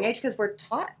 especially at a young age, because we're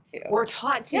taught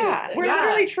to. Yeah, we're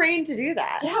literally trained to do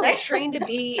that. Yeah, we're trained to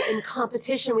be in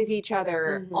competition with each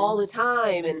other mm-hmm. all the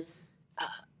time, and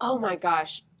oh my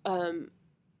gosh.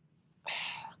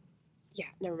 Yeah,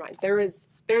 never mind. There's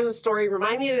a story.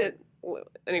 Remind me to.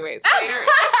 Anyways, later.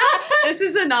 This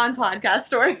is a non-podcast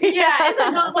story. Yeah, it's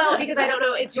because I don't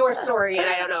know. It's your story, and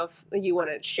I don't know if you want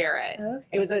to share it. Okay.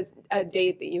 It was a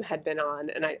date that you had been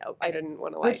on, and I didn't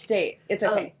want to like. Which date? It's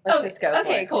okay. Let's just go.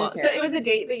 Okay, cool. So it was a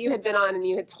date that you had been on, and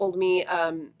you had told me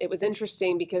it was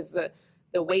interesting because the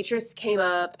waitress came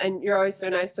up, and you're always so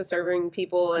nice to serving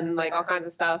people and like all kinds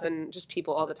of stuff, and just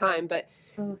people all the time, but.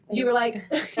 You were like,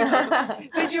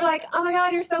 because you're like, oh my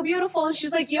God, you're so beautiful. And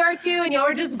she's like, you are too. And y'all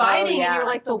were just vibing. And you're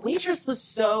like, the waitress was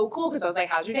so cool. Because I was like,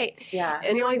 how's your date? Yeah.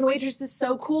 And you're like, the waitress is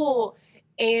so cool.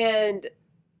 And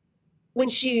when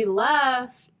she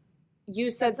left, you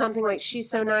said something like, she's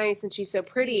so nice and she's so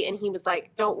pretty. And he was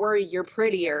like, don't worry, you're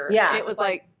prettier. Yeah. And it was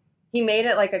like. He made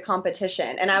it like a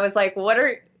competition. And I was like,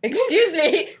 excuse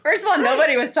me. First of all,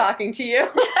 nobody was talking to you.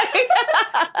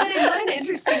 But what an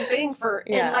interesting thing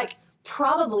and like,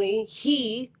 probably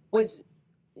she was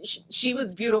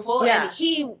beautiful and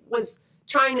he was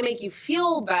trying to make you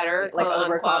feel better, like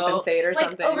overcompensate or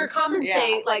something.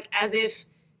 Overcompensate, like as if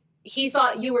he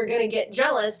thought you were going to get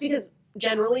jealous, because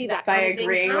generally that by kind of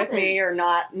agreeing thing with me or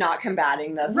not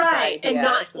combating the right and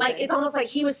not like it's almost like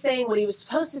he was saying what he was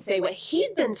supposed to say, what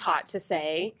he'd been taught to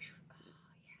say.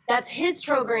 That's his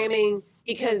programming,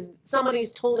 because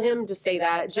somebody's told him to say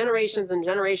that. Generations and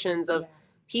generations of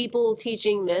people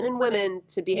teaching men and women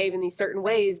to behave in these certain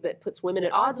ways that puts women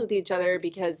at odds with each other,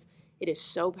 because it is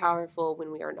so powerful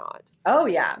when we are not. Oh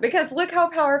yeah, because look how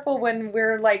powerful when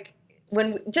we're like,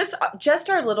 when just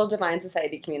our little Divine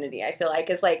Society community, I feel like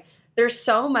is like, there's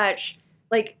so much,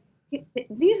 like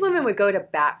these women would go to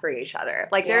bat for each other.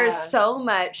 Like there's so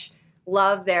much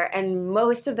love there, and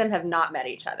most of them have not met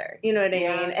each other. You know what I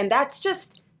mean? And that's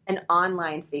just an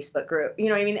online Facebook group. You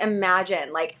know what I mean?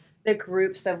 Imagine like the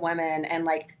groups of women and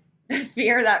like the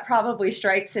fear that probably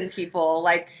strikes in people,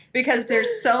 like, because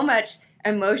there's so much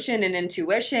emotion and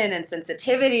intuition and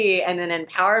sensitivity and then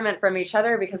empowerment from each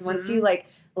other, because once you like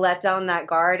let down that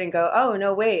guard and go, oh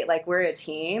no, wait, like we're a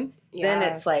team, then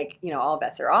it's like, you know, all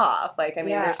bets are off. Like, I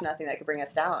mean, there's nothing that could bring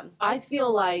us down. I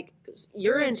feel like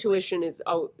your intuition is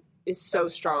so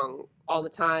strong all the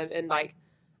time. And like,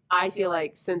 I feel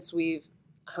like since we've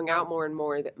hung out more and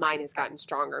more, that mine has gotten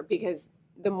stronger, because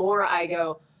the more I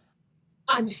go,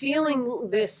 I'm feeling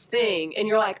this thing, and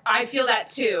you're like, I feel that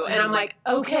too. And I'm like,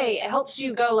 okay, it helps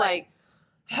you go like,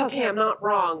 okay, I'm not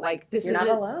wrong. Like this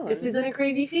isn't a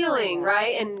crazy feeling,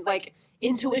 right? And like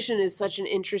intuition is such an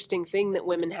interesting thing that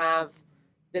women have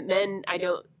that men,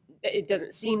 it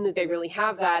doesn't seem that they really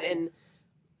have that. And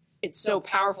it's so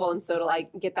powerful. And so to like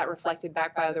get that reflected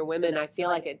back by other women, I feel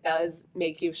like it does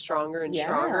make you stronger and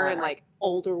stronger. And like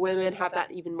older women have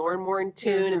that even more and more in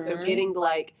tune. And so getting to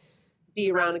like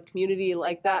be around a community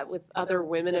like that with other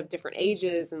women of different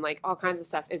ages and like all kinds of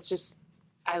stuff, it's just,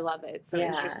 I love it. It's so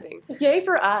interesting. Yay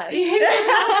for us.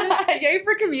 Yay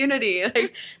for community.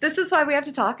 Like, this is why we have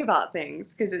to talk about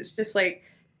things, because it's just like,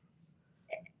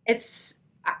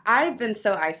 I've been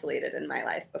so isolated in my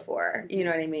life before, you know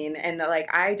what I mean? And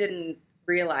like, I didn't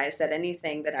realize that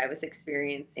anything that I was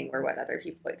experiencing were what other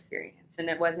people experienced. And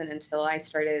it wasn't until I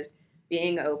started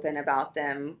being open about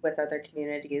them with other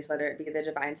communities, whether it be the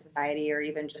Divine Society or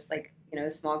even just like,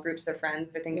 small groups of friends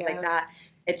or things like that.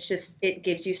 It's just, it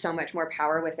gives you so much more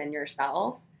power within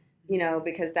yourself,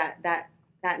 because that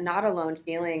not alone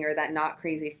feeling or that not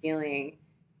crazy feeling,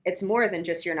 it's more than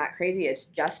just you're not crazy. It's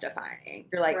justifying.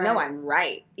 You're like, no, I'm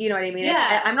right. You know what I mean?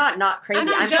 Yeah. I'm not crazy.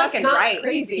 I'm fucking right.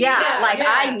 Crazy. Yeah.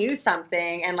 I knew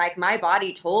something and like my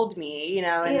body told me,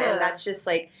 and that's just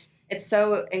like, it's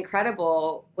so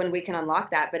incredible when we can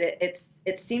unlock that. But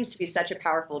it seems to be such a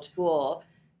powerful tool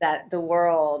that the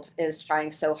world is trying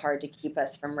so hard to keep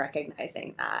us from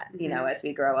recognizing that, as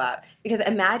we grow up. Because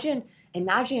imagine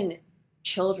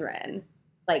children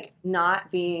like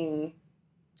not being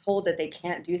told that they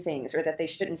can't do things or that they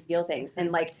shouldn't feel things,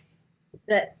 and like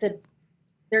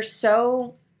they're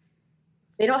so,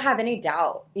 they don't have any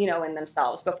doubt in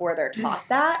themselves before they're taught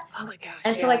that. Oh my gosh.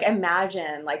 And so like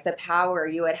imagine like the power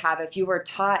you would have if you were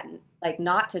taught like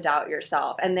not to doubt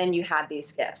yourself, and then you had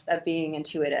these gifts of being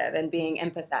intuitive and being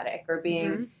empathetic or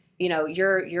being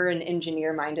you're an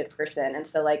engineer minded person, and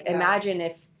so like imagine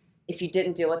if you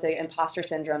didn't deal with the imposter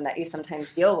syndrome that you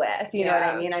sometimes deal with, you know what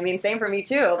I mean? I mean, same for me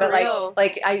too.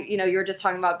 But you were just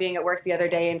talking about being at work the other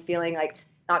day and feeling like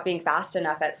not being fast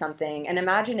enough at something. And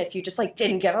imagine if you just like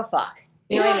didn't give a fuck.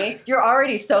 You know what I mean? You're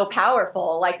already so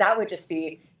powerful. Like that would just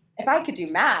be, if I could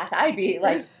do math, I'd be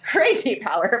like crazy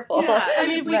powerful. Yeah. I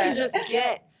mean, if we can just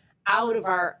get out of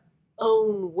our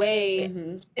own way,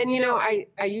 and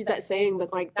I use that saying,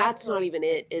 but like that's not even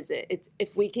it, is it? It's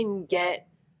if we can get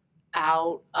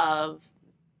out of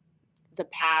the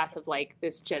path of like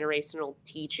this generational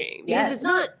teaching, because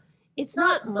it's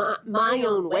not my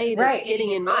own way that's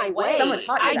getting in my way. Someone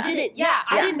taught you that.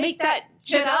 I didn't make that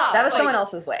shit up. That was someone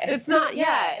else's way. It's not.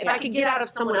 If I could get out of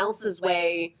someone else's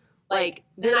way, like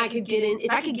then I could get in. If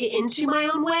I could get into my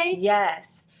own way,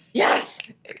 yes.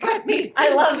 I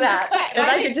love that. If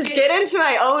I could just get into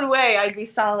my own way, I'd be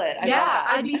solid.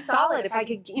 I'd be solid if I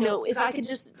could, if I could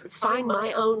just find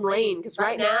my own lane. Because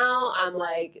right now I'm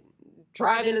like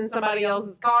driving in somebody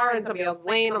else's car and somebody else's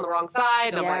lane on the wrong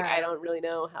side. And I'm like, I don't really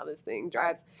know how this thing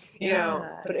drives,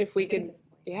 But if we could,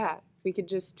 if we could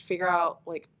just figure out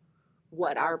like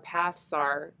what our paths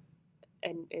are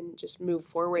and just move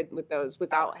forward with those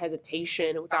without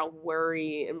hesitation and without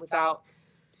worry and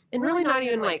really not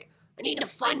even like, I need to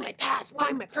find my path,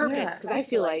 find my purpose. Because I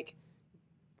feel like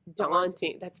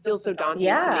daunting. That feels so daunting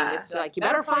to me. It's like, you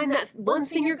better find that one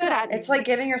thing you're good at. It's like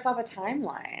giving yourself a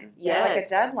timeline. Yes. Like a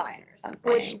deadline or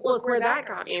something. Which, look where that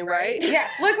got me, right? Yeah,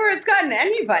 look where it's gotten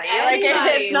anybody. Like,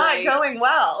 it's not going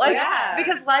well. Like,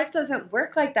 because life doesn't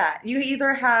work like that. You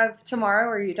either have tomorrow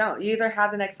or you don't. You either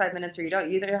have the next 5 minutes or you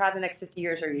don't. You either have the next 50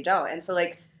 years or you don't. And so,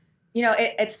 like,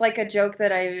 it's like a joke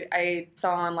that I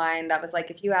saw online that was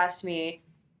like, if you asked me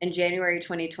in January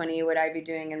 2020 what I'd be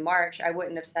doing in March, I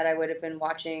wouldn't have said I would have been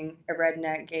watching a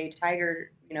redneck gay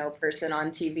tiger, person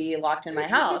on TV locked in my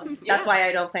house. That's why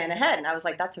I don't plan ahead. And I was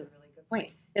like, that's a really good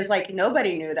point. It's like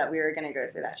nobody knew that we were going to go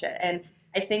through that shit. And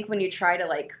I think when you try to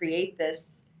like create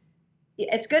this,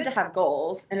 it's good to have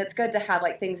goals and it's good to have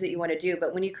like things that you want to do,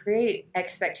 but when you create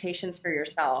expectations for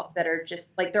yourself that are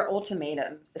just like, they're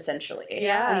ultimatums essentially.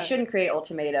 You shouldn't create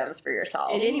ultimatums for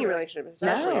yourself in any relationship,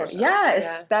 especially yourself.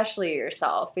 Especially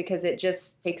yourself, because it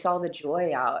just takes all the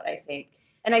joy out, I think.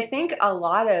 And I think a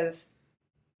lot of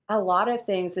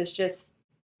things is just,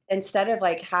 instead of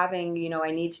like having, I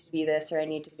need to be this or I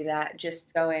need to do that,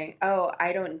 just going, oh,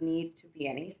 I don't need to be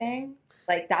anything.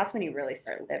 Like that's when you really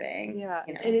start living.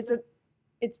 And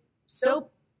it's so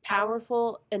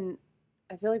powerful, and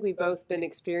I feel like we've both been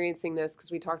experiencing this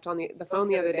because we talked on the phone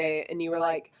the other day, and you were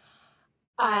like,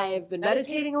 I've been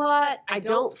meditating a lot. I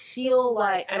don't feel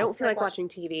like watching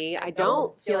TV. I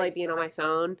don't feel like being on my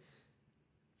phone.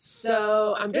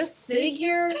 So I'm just sitting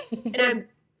here and I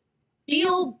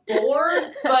feel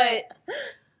bored, but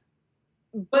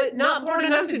not bored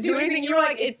enough to do anything. You were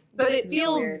like, it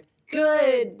feels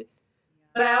good.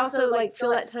 But I also like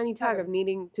feel that tiny tug of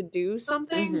needing to do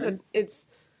something. But it's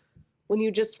when you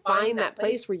just find that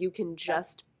place where you can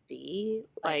just be.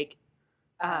 Like,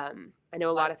 I know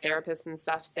a lot of therapists and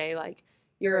stuff say like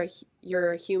you're a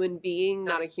human being,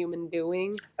 not a human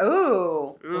doing.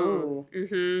 Ooh.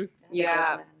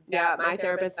 Yeah. My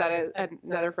therapist said it.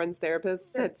 Another friend's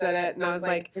therapist had said it, and I was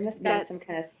like, there must be some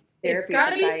kind of therapy. It's got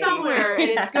to be society. somewhere, and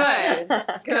it's good.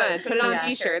 It's good. Put it on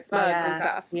t-shirts, mugs, and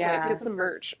stuff. Yeah. Get some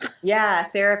merch. Yeah,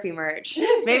 therapy merch.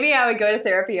 Maybe I would go to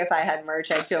therapy if I had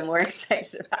merch. I'd feel more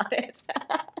excited about it.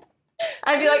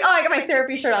 I'd be like, oh, I got my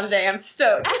therapy shirt on today. I'm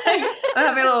stoked. I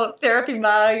have my little therapy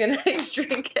mug and I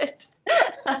drink it.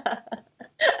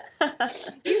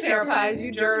 You therapize,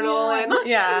 you journal, and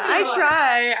Yeah, I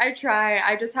try.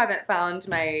 I just haven't found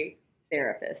my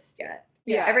therapist yet.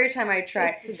 Yeah. Every time I try,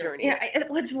 It's a journey. you know,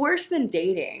 it's worse than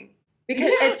dating because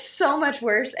it's so much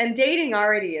worse, and dating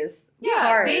already is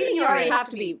hard. Dating you already have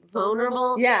to be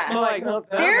vulnerable. Yeah. But, like, not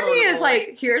that Therapy is vulnerable.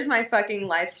 like, here's my fucking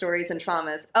life stories and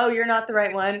traumas. Oh, you're not the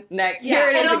right one. Next. Yeah, Here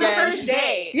it and is on again. the first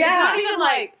date, Yeah. it's not even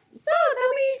like, so tell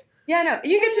me. Yeah, no,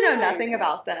 you get to know nothing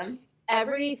about them.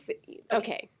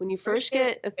 Okay, when you first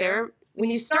get when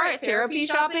you start therapy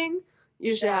shopping,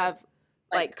 you should have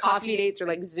like coffee dates or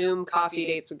like Zoom coffee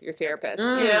dates with your therapist. You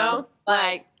know,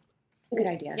 like Good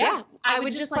idea. yeah, I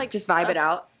would just like Just vibe it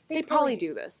out. They probably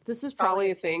do this. This is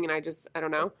probably a thing, and I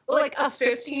don't know. But like a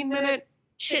 15-minute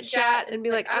chit chat and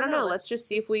be like, I don't know, let's just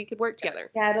see if we could work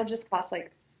together. Yeah, it'll just cost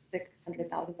like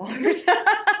 $600,000.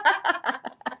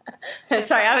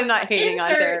 Sorry, I'm not hating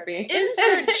on therapy.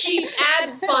 Insert cheap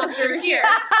ad sponsor here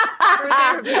for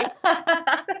therapy.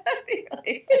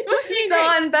 So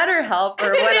on BetterHelp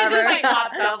or It whatever. just like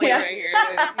pops out like Yeah. right here.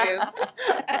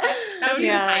 That would be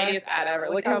the tiniest ad ever.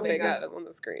 Look how big that is on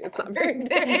the screen. It's not very big.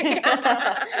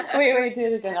 wait, do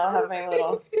it again. I'll have my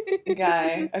little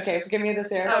guy. Okay, give me the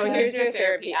therapy. Oh, here's your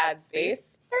therapy ad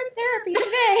space. Start therapy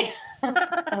today.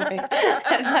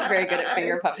 I'm not very good at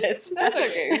finger puppets. That's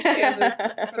okay. She has this,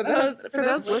 for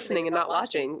those listening and not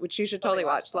watching, which you should totally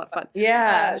watch. It's a lot of fun.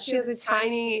 Yeah. She has a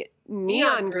tiny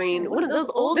neon green, one of those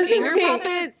old This is finger pink.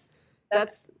 puppets.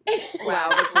 That's wow.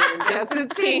 That's weird. Yes,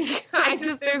 it's pink.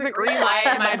 There's a green light,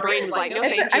 and my brain was like, no,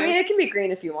 thank you. I mean, it can be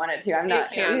green if you want it to. I'm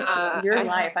not. can. It's your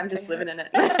life. I'm just living in it.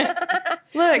 Look!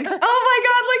 Oh my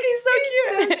God! Look, he's so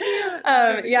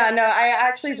cute. Yeah, no, I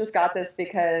actually just got this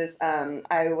because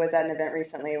I was at an event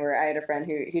recently where I had a friend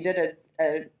who he did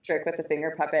a trick with the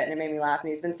finger puppet, and it made me laugh. And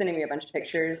he's been sending me a bunch of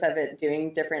pictures of it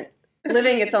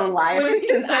living its own life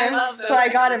since then. So I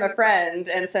got him a friend,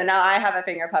 and so now I have a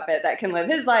finger puppet that can live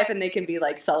his life, and they can be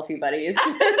like selfie buddies.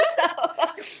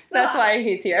 So that's why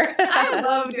he's here. I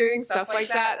love doing stuff like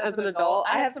that as an adult.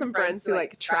 I have some friends who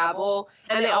like travel,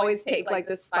 and they always take like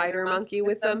the spider monkey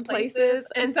with them places,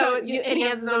 and so and he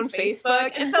has his own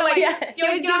Facebook, and so like Yes. you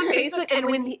always get on Facebook,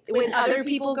 and when other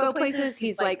people go places,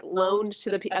 he's like loaned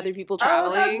to the other people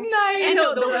traveling. Oh, that's nice. And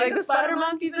so they'll be like the spider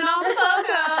monkeys and all the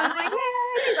photos. Like,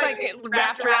 yeah, he's like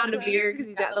wrapped around a beer because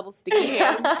he's got little sticky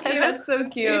hands. You know? That's so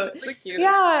cute. It's the cutest.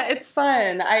 Yeah, it's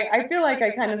fun. I feel like I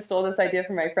kind of stole this idea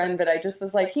from my friend, but I just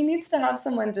was like, he needs to have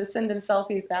someone to send him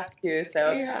selfies back to.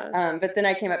 So, Yeah. but then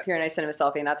I came up here and I sent him a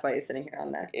selfie, and that's why he's sitting here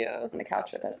on the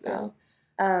couch with us now.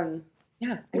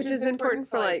 Yeah, Which is important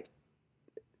for like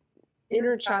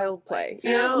inner child play.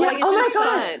 You know? Yeah, Like it's oh my just God.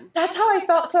 fun. That's how I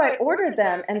felt. So I ordered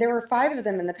them, and there were 5 of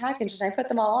them in the package, and I put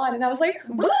them all on, and I was like,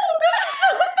 whoa, this is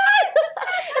so fun!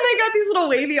 And they got these little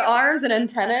wavy arms and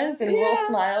antennas and little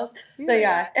smiles. So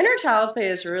yeah, inner child play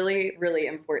is really, really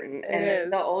important. It And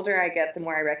is. the older I get, the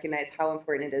more I recognize how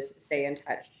important it is to stay in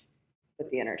touch with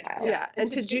the inner child. Yeah,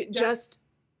 and to just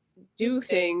do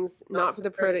things not for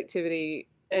the productivity.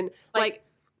 And like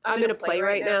I'm in a play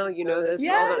right now. You know this.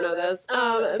 All don't know this.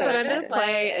 So but I'm in a excited.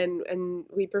 play, and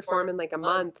we perform in like a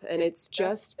month, and it's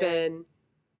just been.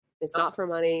 It's not for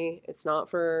money. It's not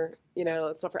for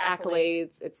It's not for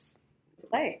accolades. It's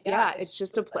Play. it's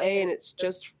just a play, and it's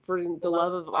just for the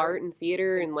love of art and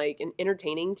theater and like and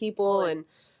entertaining people. And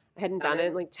I hadn't done it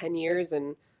in like 10 years,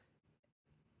 and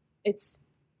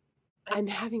I'm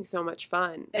having so much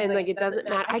fun. And like it doesn't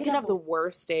matter. I could have the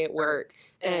worst day at work,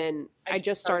 and I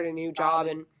just started a new job,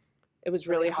 and it was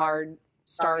really hard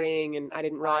starting, and I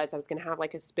didn't realize I was going to have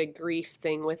like this big grief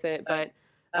thing with it. But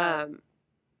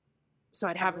so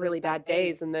I'd have really bad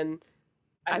days, and then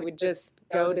I would just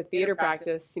go to theater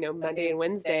practice, Monday and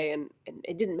Wednesday, and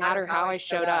it didn't matter how I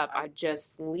showed up. I'd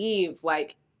just leave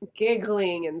like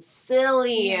giggling and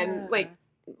silly and like,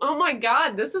 oh my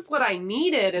God, this is what I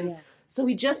needed. And so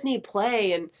we just need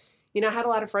play. And, I had a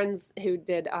lot of friends who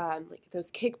did like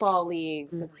those kickball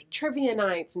leagues and like trivia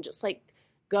nights, and just like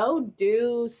go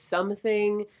do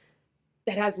something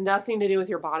that has nothing to do with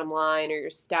your bottom line or your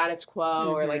status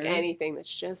quo or like anything.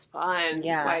 That's just fun.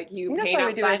 Yeah. Like you I think paint that's why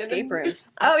we do outside escape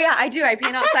rooms. Oh yeah, I do. I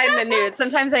paint outside in the nude.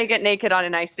 Sometimes I get naked on a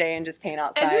nice day and just paint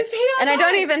outside. And I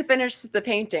don't even finish the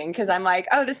painting because I'm like,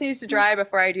 oh, this needs to dry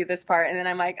before I do this part. And then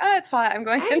I'm like, oh, it's hot. I'm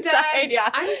going inside. Yeah.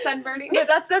 I'm sunburning. But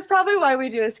that's probably why we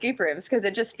do escape rooms, because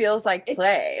it just feels like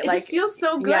play. It like just feels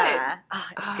so good. Yeah.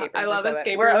 Escape rooms. I love are so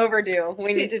escape We're rooms. overdue.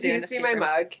 We need to do you an see escape my room.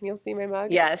 mug? Can you see my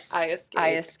mug? Yes. I escaped.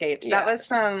 I escaped. Yeah. was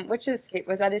from, was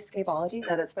that Escapeology?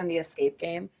 No, that's from the Escape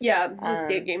game. Yeah,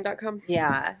 escapegame.com.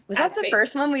 Yeah. Was that the Space.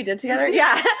 first one we did together?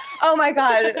 Yeah. Oh my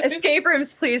God. Escape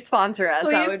rooms, please sponsor us. That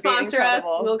Please would sponsor be us.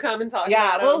 incredible. We'll come and talk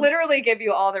Yeah, about we'll them. literally give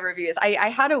you all the reviews. I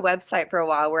had a website for a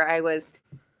while where I was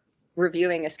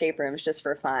reviewing escape rooms just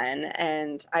for fun,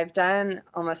 and I've done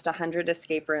almost 100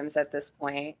 escape rooms at this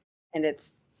point, and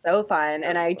it's so fun.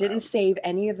 And I didn't save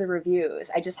any of the reviews.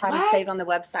 I just had them saved on the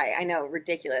website. I know,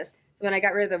 ridiculous. So when I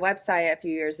got rid of the website a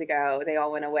few years ago, they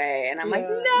all went away, and I'm like,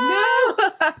 no!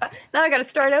 Now I got to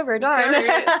start over. Darn.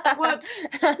 Whoops.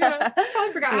 Yeah,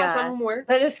 probably forgot how some of them work.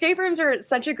 But escape rooms are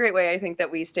such a great way, I think, that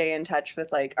we stay in touch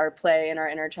with like our play and our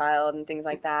inner child and things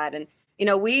like that. And you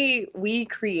know, we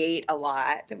create a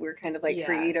lot. We're kind of like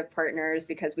creative partners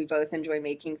because we both enjoy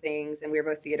making things, and we're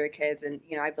both theater kids. And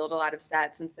you know, I build a lot of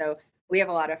sets, and so we have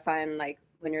a lot of fun. Like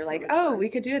when you're like, oh, we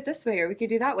could do it this way or we could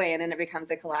do that way, and then it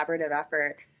becomes a collaborative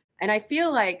effort. And I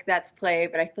feel like that's play,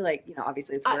 but I feel like, you know,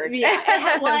 obviously it's work. It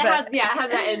has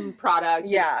that end product.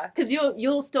 Yeah. Because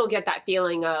you'll still get that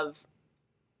feeling of,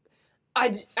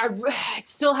 I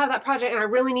still have that project and I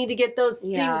really need to get those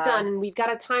things done. And we've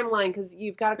got a timeline because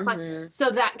you've got to climb. Mm-hmm.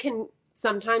 So that can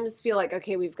sometimes feel like,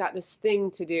 okay, we've got this thing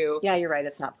to do. Yeah, you're right.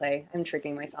 It's not play. I'm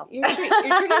tricking myself. You're tricking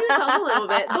yourself a little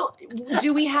bit. But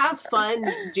do we have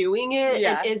fun doing it?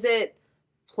 Yeah. And is it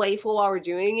playful while we're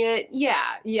doing it?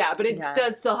 Yeah, but it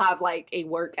does still have like a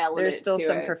work element. There's still to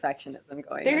some it. perfectionism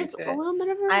going. There's a little bit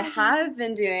of a.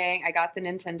 I got the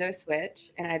Nintendo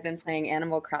Switch, and I've been playing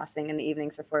Animal Crossing in the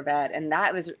evenings before bed, and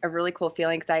that was a really cool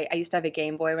feeling because I used to have a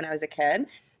Game Boy when I was a kid,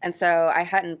 and so I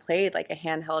hadn't played like a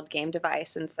handheld game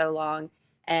device in so long,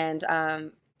 and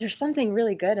there's something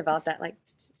really good about that, like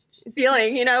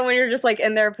feeling, you know, when you're just like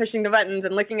in there pushing the buttons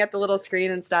and looking at the little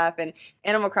screen and stuff. And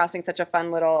Animal Crossing's such a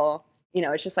fun little. You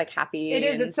know, it's just like happy. It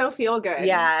is. It's so feel good.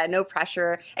 Yeah, no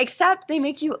pressure. Except they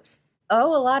make you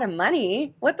owe a lot of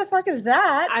money. What the fuck is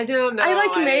that? I don't know.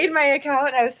 I made my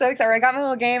account. I was so excited. I got my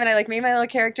little game and I like made my little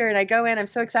character and I go in. I'm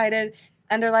so excited.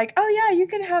 And they're like, oh yeah, you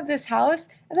can have this house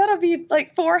and that'll be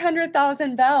like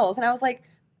 400,000 bells. And I was like,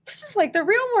 this is like the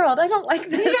real world. I don't like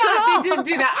this at all. They did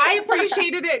do that. I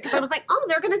appreciated it because I was like, oh,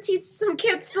 they're going to teach some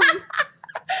kids some.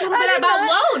 A little bit about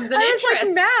loans and interest.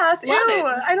 Like math. Love Ew,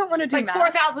 it. I don't want to do like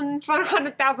math.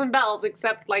 400,000 bells,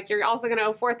 except like you're also going to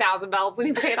owe 4,000 bells when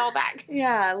you pay it all back.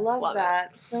 Yeah, I love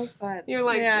that. So fun. You're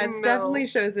like, yeah, it definitely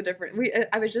shows the difference.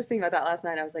 I was just thinking about that last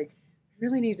night. I was like, I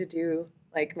really need to do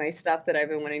like my stuff that I've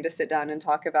been wanting to sit down and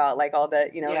talk about, like all the,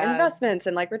 you know, investments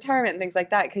and like retirement and things like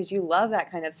that, because you love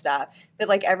that kind of stuff. But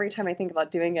like every time I think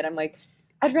about doing it, I'm like,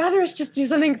 I'd rather us just do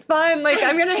something fun. Like,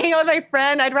 I'm going to hang out with my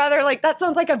friend. I'd rather, like, that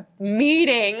sounds like a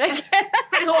meeting. Like,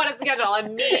 I don't want to schedule a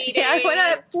meeting. Yeah, I want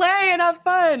to play and have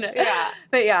fun. Yeah.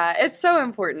 But yeah, it's so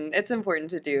important. It's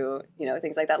important to do, you know,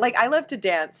 things like that. Like, I love to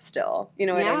dance still. You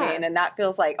know what I mean? And that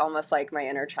feels like almost like my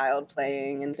inner child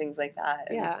playing and things like that.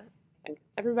 Yeah. And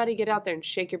everybody get out there and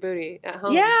shake your booty at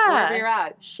home. Yeah. Wherever you're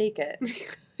at. Shake it.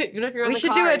 Even if you're in we the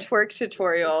should car. do a twerk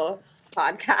tutorial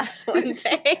podcast one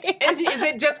day. Is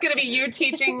it just going to be you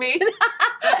teaching me?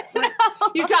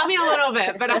 You taught me a little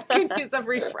bit, but I could use a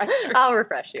refresher. I'll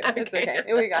refresh you. Okay. It's okay.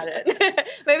 We got it.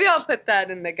 Maybe I'll put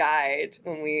that in the guide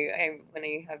when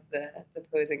I have the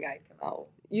posing guide come out.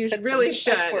 You really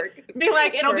should. Be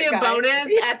like, it'll be a guide.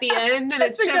 bonus at the end, and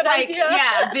it's That's a just good like,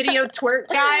 idea. video twerk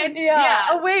guide. Yeah.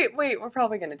 Oh, wait. We're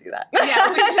probably going to do that. Yeah,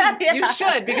 we should. Yeah. You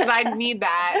should, because I need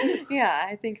that. Yeah,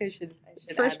 I think I should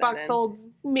First box sold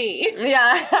me.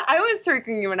 Yeah, I was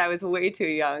twerking when I was way too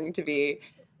young to be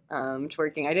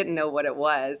twerking. I didn't know what it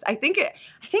was. I think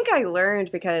I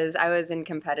learned because I was in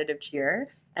competitive cheer,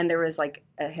 and there was like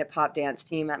a hip hop dance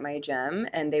team at my gym,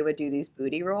 and they would do these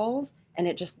booty rolls, and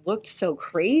it just looked so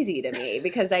crazy to me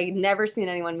because I'd never seen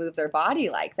anyone move their body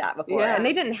like that before, and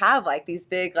they didn't have like these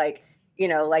big like, you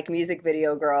know, like music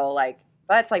video girl like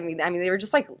butts like me. I mean, they were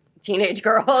just like teenage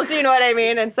girls, you know what I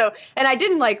mean? And so, and I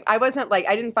didn't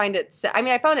find it,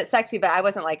 I found it sexy, but I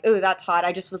wasn't like, ooh, that's hot.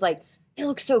 I just was like, they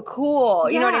look so cool.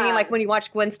 You know what I mean? Like when you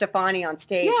watch Gwen Stefani on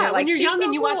stage. Yeah, you're like, when you're young so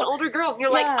and you cool. watch older girls and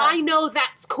you're like, I know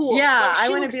that's cool. Yeah, like, I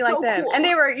want to be like them. Cool. And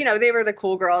they were, you know, they were the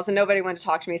cool girls and nobody wanted to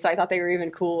talk to me. So I thought they were even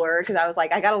cooler because I was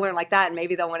like, I got to learn like that and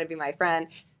maybe they'll want to be my friend.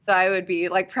 So I would be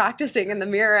like practicing in the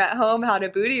mirror at home how to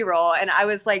booty roll. And I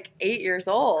was like 8 years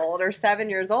old or 7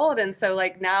 years old. And so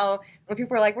like now when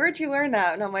people are like, where'd you learn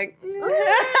that? And I'm like,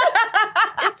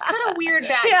 it's kind of weird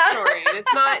backstory. And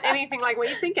it's not anything like what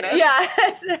you think it is. Yeah,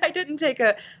 I didn't take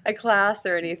a class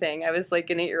or anything. I was like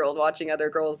an 8-year-old watching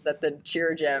other girls at the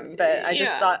cheer gym. But I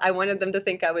just thought I wanted them to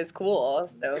think I was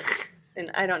cool. So... And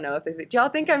I don't know if they think, do y'all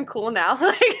think I'm cool now?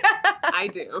 I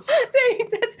do. You're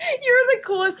the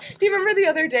coolest. Do you remember the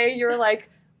other day you were like,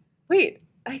 wait,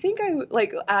 I think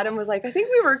Adam was like, I think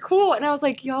we were cool. And I was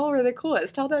like, y'all were the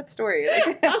coolest. Tell that story.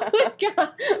 Like, Oh my God.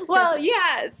 Well,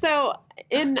 yeah. So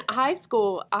in high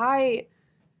school, I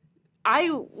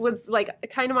was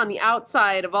like kind of on the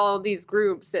outside of all of these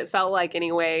groups, it felt like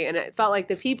anyway. And it felt like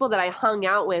the people that I hung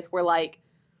out with were like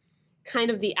kind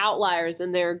of the outliers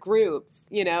in their groups,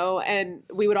 you know, and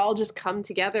we would all just come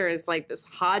together as like this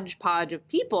hodgepodge of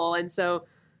people. And so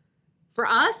for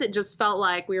us, it just felt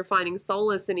like we were finding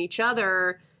solace in each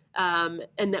other,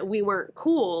 and that we weren't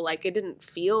cool. Like it didn't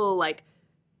feel like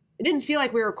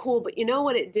we were cool, but you know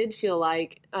what it did feel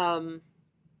like?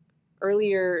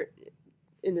 Earlier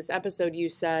in this episode, you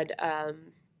said,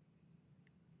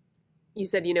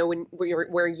 you know, when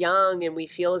we're young and we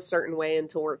feel a certain way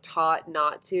until we're taught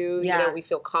not to. Yeah. You know, we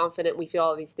feel confident, we feel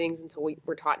all these things until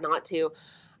we're taught not to.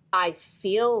 I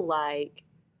feel like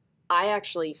I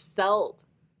actually felt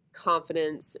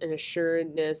confidence and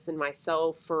assuredness in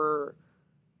myself for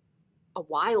a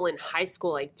while in high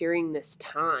school, like during this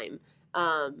time.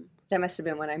 that must have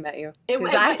been when I met you. It-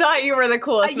 'Cause I thought you were the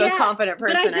coolest, most yeah, confident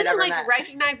person but I didn't I'd ever like met.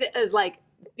 recognize it as like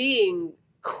being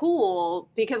cool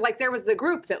because like there was the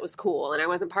group that was cool and I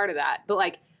wasn't part of that.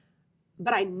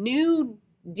 But I knew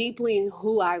deeply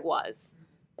who I was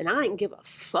and I didn't give a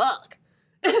fuck.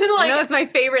 I know it's my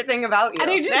favorite thing about you.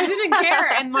 And I just didn't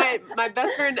care. And my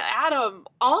best friend Adam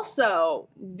also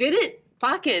didn't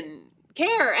fucking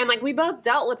care. And like we both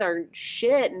dealt with our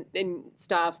shit and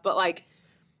stuff, but like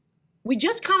we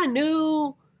just kind of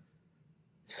knew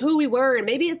who we were. And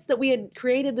maybe it's that we had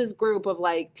created this group of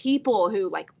like people who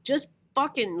like just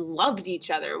fucking loved each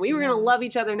other. We were going to love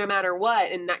each other no matter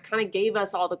what. And that kind of gave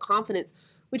us all the confidence,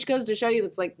 which goes to show you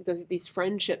that's like these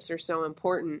friendships are so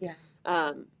important.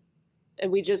 Yeah.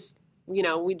 And we just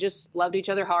loved each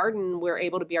other hard and we were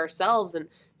able to be ourselves. And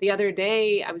the other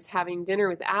day I was having dinner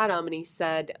with Adam and he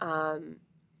said,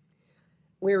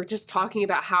 we were just talking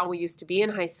about how we used to be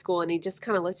in high school. And he just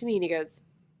kind of looked at me and he goes,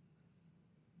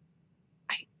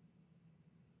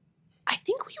 I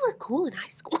think we were cool in high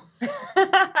school.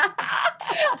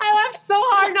 I laughed so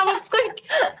hard and I was like,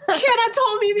 Kenna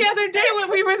told me the other day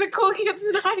when we were the cool kids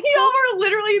in high school. You were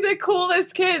literally the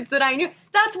coolest kids that I knew.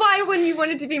 That's why when you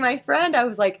wanted to be my friend, I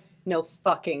was like, no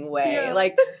fucking way. Yeah.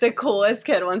 Like, the coolest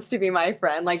kid wants to be my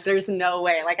friend. Like, there's no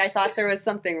way. Like, I thought there was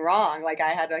something wrong. Like, I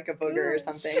had, like, a booger or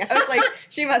something. I was like,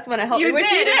 she must want to help me. You Which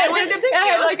she did, and I wanted to pick I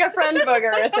had, you. like, a friend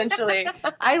booger, essentially.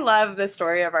 I love the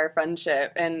story of our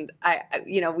friendship. And,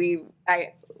 we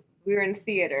were in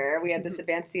theater. We had this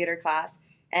advanced theater class.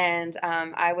 And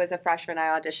I was a freshman.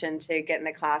 I auditioned to get in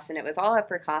the class, and it was all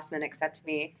upperclassmen except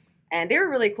me. And they were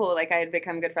really cool. Like, I had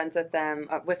become good friends with them,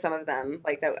 with some of them,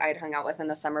 like, that I'd hung out with in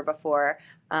the summer before.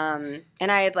 And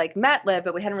I had, like, met Liv,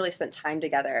 but we hadn't really spent time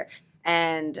together.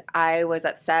 And I was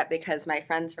upset because my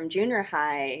friends from junior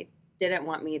high didn't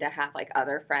want me to have, like,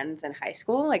 other friends in high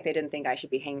school. Like, they didn't think I should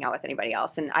be hanging out with anybody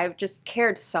else. And I just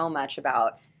cared so much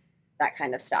about that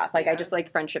kind of stuff. Like, I just,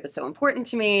 like, friendship is so important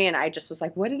to me. And I just was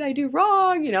like, what did I do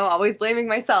wrong? You know, always blaming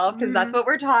myself because that's what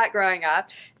we're taught growing up.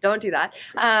 Don't do that.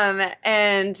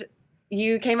 And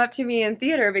you came up to me in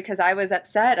theater because I was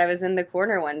upset. I was in the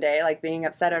corner one day, like, being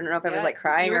upset. I don't know if I was, like,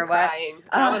 crying or what. Crying.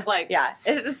 And I was like, yeah,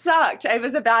 it sucked. It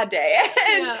was a bad day.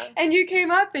 And you came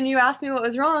up and you asked me what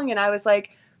was wrong. And I was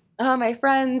like, oh, my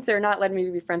friends, they're not letting me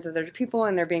be friends with other people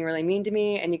and they're being really mean to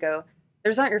me. And you go,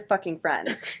 those aren't your fucking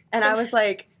friends. And I was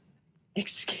like,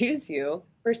 excuse you.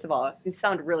 First of all, you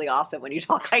sound really awesome when you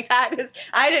talk like that.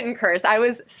 I didn't curse. I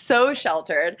was so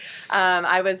sheltered.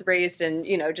 I was raised in,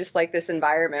 just like this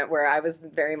environment where I was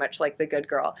very much like the good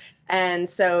girl. And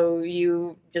so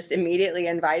you just immediately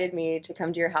invited me to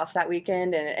come to your house that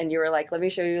weekend. And you were like, let me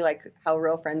show you like how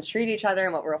real friends treat each other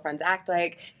and what real friends act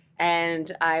like.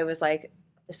 And I was like,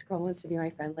 this girl wants to be my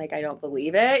friend. Like, I don't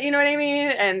believe it. You know what I mean?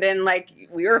 And then, like,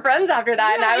 we were friends after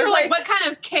that. And I was like, what kind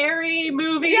of Carrie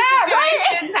movie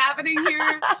situation's happening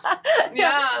here?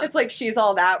 Yeah. It's like She's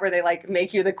All That, where they, like,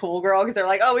 make you the cool girl because they're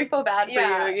like, oh, we feel bad for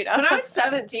you, you know? When I was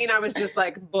 17, I was just,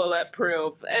 like,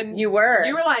 bulletproof. And you were.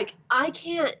 You were like, I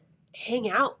can't hang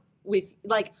out with,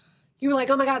 like, you were like,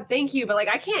 oh, my God, thank you. But, like,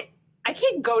 I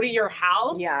can't go to your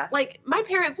house. Yeah. Like, my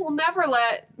parents will never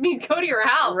let me go to your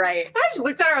house. Right. And I just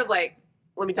looked at her, I was like,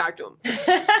 let me talk to him.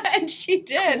 And she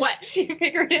did. What? She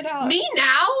figured it out. Me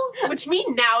now? Which me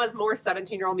now is more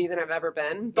 17-year-old me than I've ever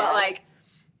been. But, like,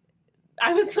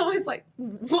 I was always like,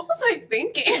 what was I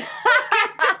thinking?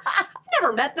 I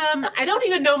never met them. I don't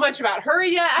even know much about her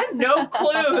yet. I have no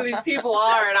clue who these people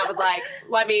are. And I was like,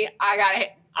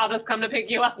 I I'll just come to pick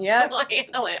you up. Yep. I'll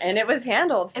handle it. And it was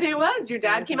handled. And it was. Your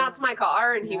dad came out to my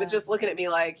car, and he was Yeah. just looking at me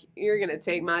like, "You're gonna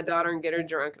take my daughter and get her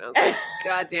drunk." And I was like,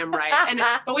 "Goddamn right."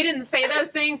 But we didn't say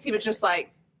those things. He was just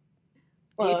like,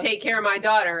 "You take care of my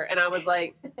daughter," and I was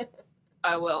like,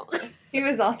 "I will." He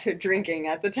was also drinking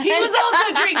at the time. He was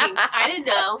also drinking. I didn't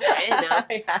know.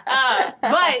 Yeah.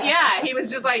 But yeah, he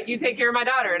was just like, "You take care of my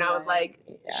daughter," and I was like,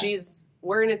 Yeah.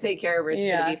 "We're gonna take care of her. It's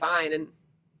Yeah. gonna be fine." And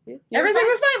Everything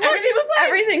was fine. Look, Everything was fine.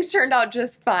 Everything's turned out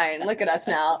just fine. Look at us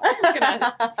now. Look at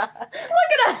us.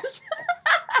 Look at us.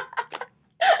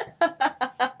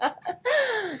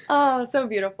 Oh, so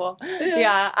beautiful.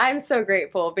 Yeah, I'm so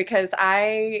grateful because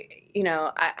I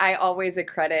always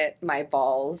accredit my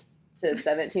balls to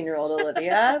 17-year-old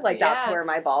Olivia. Like, that's Yeah. where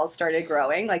my balls started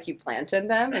growing. Like, you planted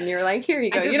them and you're like, here you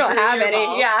I go. just You don't grew have your any.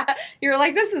 balls. Yeah. You're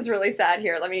like, this is really sad.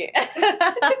 Here, let me.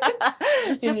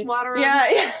 Just water 'em. Yeah.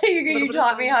 You Little bit of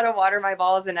taught me sun. how to water my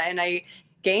balls, and I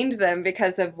gained them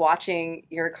because of watching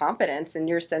your confidence and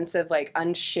your sense of like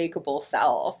unshakable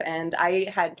self. And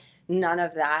I had none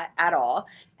of that at all.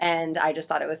 And I just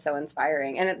thought it was so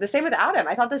inspiring. And the same with Adam.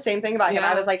 I thought the same thing about him.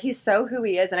 Yeah. I was like, he's so who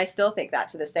he is. And I still think that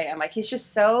to this day. I'm like, he's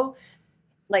just so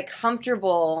like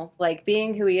comfortable, like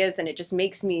being who he is. And it just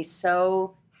makes me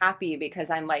so happy because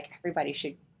I'm like, everybody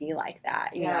should be like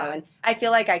that, you Yeah. know? And I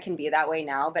feel like I can be that way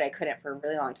now, but I couldn't for a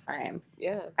really long time.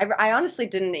 Yeah. I honestly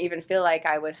didn't even feel like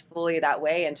I was fully that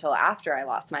way until after I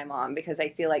lost my mom, because I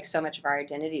feel like so much of our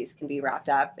identities can be wrapped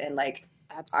up in like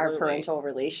Absolutely. our parental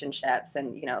relationships.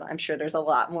 And, you know, I'm sure there's a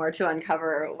lot more to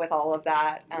uncover with all of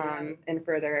that in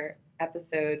further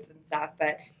episodes and stuff.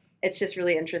 But it's just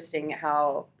really interesting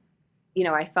how, you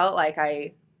know, I felt like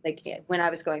when I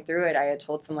was going through it, I had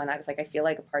told someone, I was like, I feel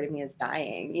like a part of me is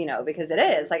dying, you know, because it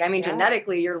is. Like, I mean, Yeah.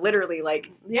 genetically, you're literally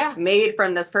like Yeah. made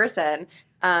from this person.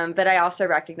 But I also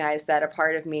recognized that a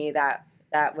part of me that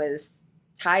was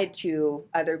tied to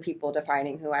other people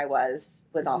defining who I was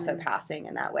also passing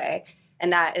in that way.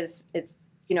 And it's,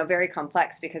 you know, very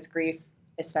complex because grief,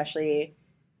 especially,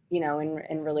 you know,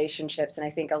 in relationships, and I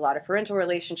think a lot of parental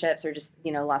relationships or just,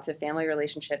 you know, lots of family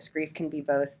relationships, grief can be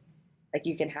both, like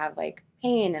you can have like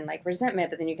pain and like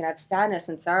resentment, but then you can have sadness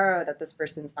and sorrow that this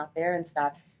person's not there and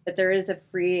stuff. But there is a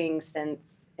freeing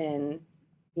sense in,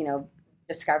 you know,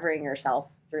 discovering yourself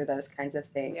through those kinds of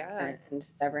things and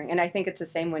severing. And I think it's the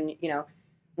same when, you know,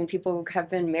 when people have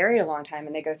been married a long time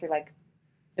and they go through like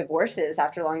divorces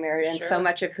after long marriage, and so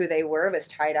much of who they were was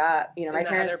tied up. You know, my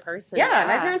parents, other person.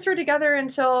 my parents were together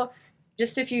until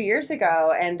just a few years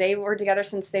ago, and they were together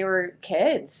since they were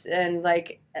kids, and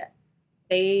like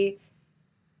they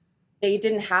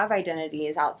didn't have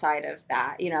identities outside of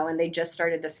that, you know, and they just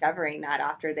started discovering that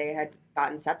after they had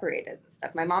gotten separated and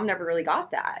stuff. My mom never really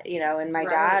got that, you know, and my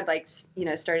dad, like, you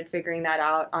know, started figuring that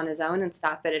out on his own and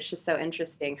stuff. But it's just so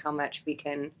interesting how much we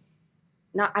can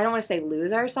I don't want to say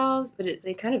lose ourselves, but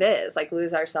it kind of is like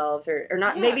lose ourselves or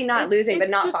not, maybe not losing, but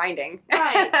not finding.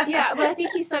 Right. Yeah. But I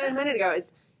think you said it a minute ago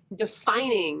is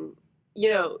defining, you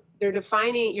know, you're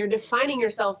defining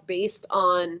yourself based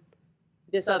on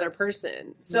this other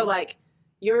person. So like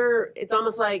it's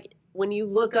almost like when you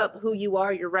look up who you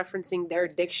are, you're referencing their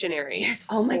dictionary. Yes.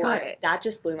 Oh my God. it. That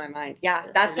just blew my mind. Yeah.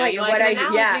 That's I know like you what like I an do.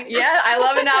 Yeah. analogy. Yeah. I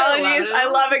love analogies. I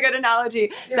love I love a good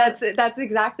analogy. Yeah. That's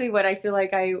exactly what I feel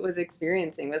like I was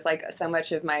experiencing, was like so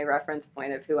much of my reference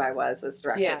point of who I was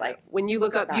directed like when you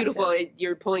look up back beautiful,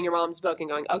 you're pulling your mom's book and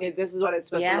going, okay, this is what it's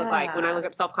supposed to look like. When I look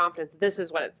up self-confidence, this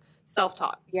is what it's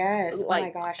self-talk. yes.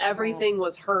 Like oh my gosh. everything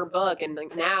was her book, and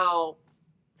like now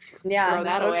Yeah. throw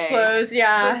that books away. closed.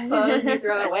 Yeah. Books closed, you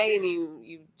throw that away, and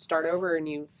you start over and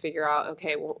you figure out,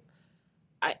 okay, well,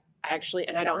 I actually,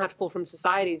 and I don't have to pull from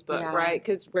society's book, Yeah. right?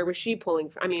 Because where was she pulling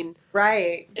from? I mean,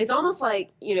 Right. it's almost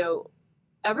like, you know,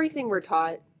 everything we're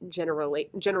taught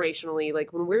generationally,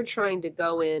 like when we're trying to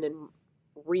go in and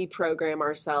reprogram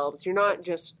ourselves, you're not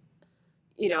just,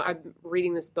 you know, I'm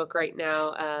reading this book right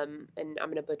now, and I'm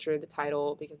going to butcher the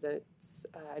title because it's,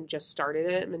 I just started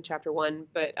it. I'm in chapter 1,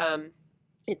 but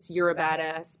it's You're a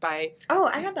Badass by Oh,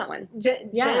 I have that one.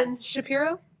 Jen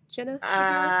Shapiro. Jenna Shapiro?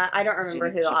 I don't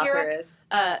remember who the Shapiro? author is.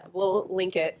 We'll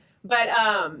link it. But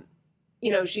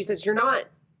you know, she says you're not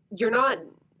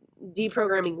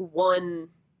deprogramming one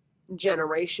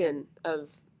generation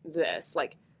of this.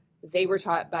 Like they were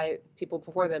taught by people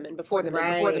before them and before them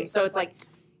and before them. Right. So it's like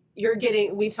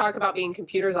we talk about being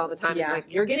computers all the time. Yeah. And like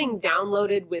you're getting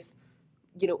downloaded with,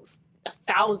 you know,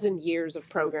 1,000 years of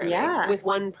programming with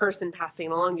one person passing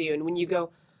it along to you. And when you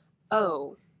go,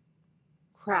 oh,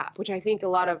 crap, which I think a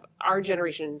lot of our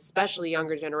generation, especially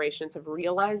younger generations, have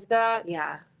realized that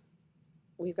Yeah.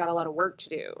 we've got a lot of work to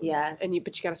do. Yes. But you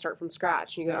got to start from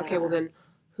scratch. And you go, okay, Yeah. well then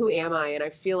who am I? And I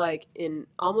feel like in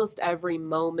almost every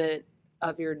moment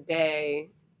of your day,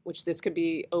 which this could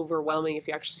be overwhelming if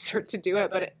you actually start to do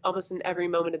it, but almost in every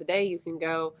moment of the day, you can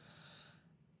go,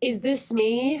 is this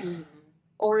me? Mm-hmm.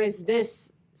 Or is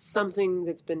this something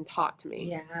that's been taught to me?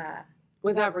 Yeah.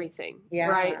 With everything, Yeah.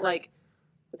 right? Like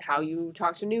with how you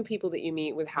talk to new people that you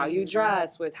meet, with how you Mm-hmm.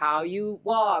 dress, with how you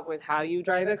walk, with how you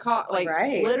drive a car, like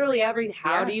Right. literally everything.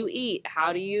 How Yeah. do you eat?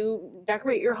 How do you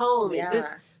decorate your home? Yeah. Is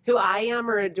this who I am,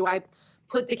 or do I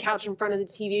put the couch in front of the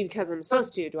TV because I'm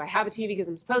supposed to? Do I have a TV because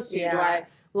I'm supposed to? Yeah. Do I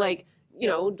like, you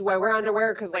know, do I wear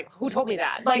underwear because like who told me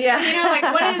that? Like, Yeah. you know, like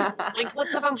what is like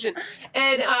what's the function?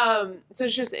 And so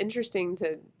it's just interesting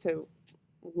to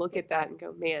look at that and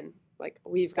go, man, like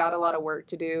we've got a lot of work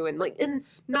to do, and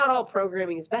not all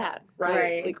programming is bad, right?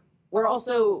 Right. Like we're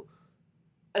also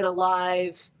an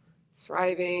alive,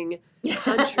 thriving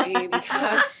country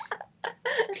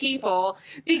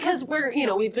because we're, you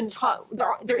know, we've been taught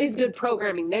there is good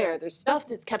programming there. There's stuff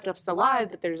that's kept us alive,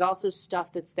 but there's also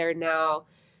stuff that's there now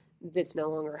that's no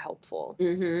longer helpful.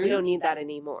 Mm-hmm. We don't need that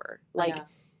anymore. Like, Yeah.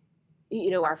 you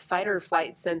know, our fight or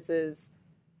flight senses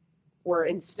were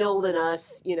instilled in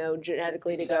us, you know,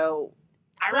 genetically to go,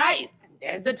 all right,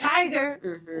 there's a tiger.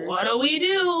 Mm-hmm. What do we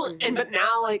do? Mhm. And but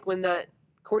now, like when that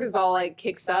cortisol like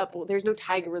kicks up, well, there's no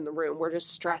tiger in the room. We're just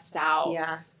stressed out.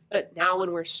 Yeah. But now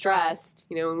when we're stressed,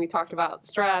 you know, when we talked about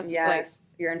stress,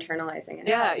 Yes. You're internalizing it's it. like,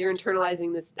 yeah, you're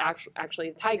internalizing this actually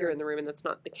a tiger in the room, and that's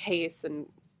not the case. And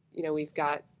you know, we've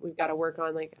got to work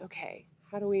on like, okay,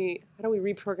 how do we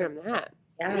reprogram that?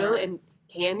 Yeah. You know, and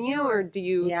can you, or do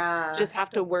you Yeah. just have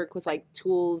to work with like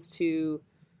tools to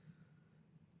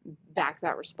back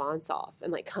that response off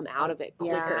and like come out of it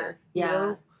quicker? Yeah. You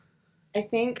know? I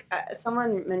think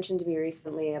someone mentioned to me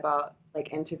recently about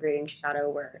like integrating shadow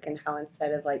work and how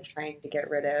instead of like trying to get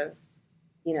rid of,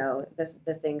 you know,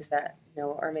 the things that, you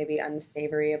know, are maybe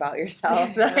unsavory about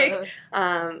yourself, like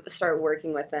start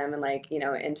working with them and like, you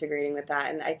know, integrating with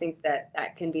that. And I think that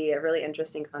can be a really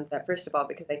interesting concept, first of all,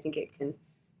 because I think it can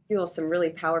fuel some really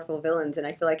powerful villains. And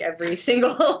I feel like every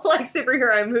single like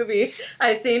superhero movie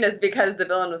I've seen is because the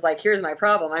villain was like, here's my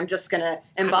problem. I'm just going to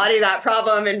embody that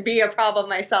problem and be a problem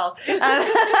myself.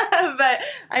 But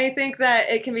I think that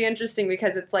it can be interesting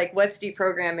because it's like, what's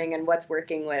deprogramming and what's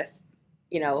working with,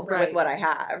 you know, Right. with what I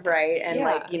have, right? And Yeah.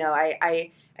 like, you know,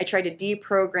 I try to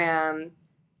deprogram,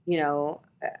 you know,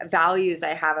 values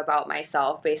I have about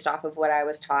myself based off of what I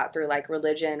was taught through like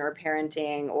religion or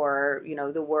parenting or, you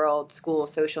know, the world, school,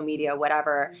 social media,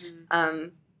 whatever. Mm-hmm.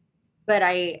 But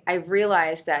I've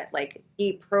realized that like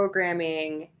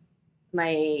deprogramming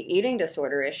my eating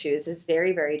disorder issues is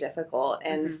very, very difficult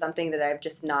and Mhm. something that I've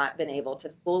just not been able to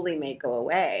fully make go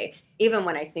away, even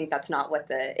when I think that's not what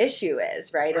the issue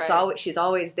is, right? It's Right. always, she's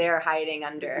always there hiding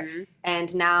under. Mhm.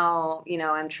 And now, you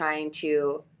know, I'm trying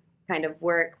to kind of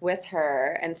work with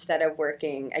her instead of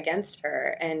working against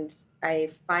her. And I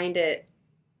find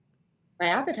my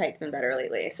appetite's been better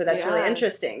lately. So that's really Yeah.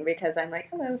 interesting because I'm like,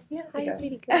 hello, yeah, Hi, go.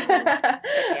 pretty girl. I'll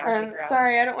figure out.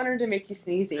 Sorry, I don't want her to make you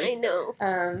sneezy. I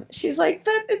know. She's like,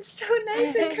 but it's so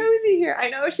nice and cozy here. I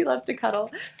know, she loves to cuddle.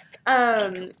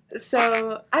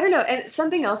 So I don't know. And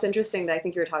something else interesting that I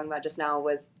think you were talking about just now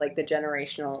was like the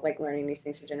generational, like learning these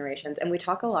things through generations. And we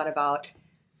talk a lot about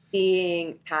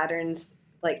seeing patterns,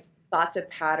 like thoughts of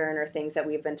pattern or things that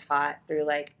we've been taught through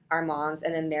like our moms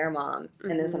and then their moms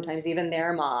and then Mhm. sometimes even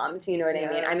their moms. You know what I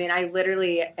mean? I mean, Yes. I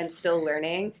literally am still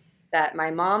learning that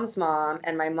my mom's mom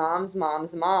and my mom's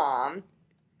mom's mom,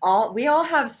 we all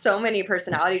have so many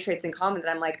personality traits in common that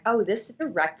I'm like, oh, this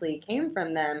directly came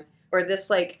from them, or this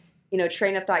like, you know,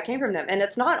 train of thought came from them. And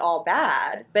it's not all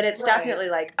bad, but it's Right. definitely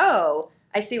like, oh,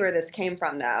 I see where this came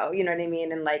from though. You know what I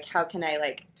mean? And like, how can I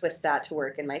like twist that to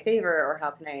work in my favor, or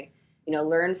how can I, you know,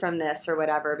 learn from this or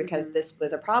whatever, because Mhm. this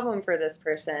was a problem for this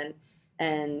person.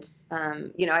 And,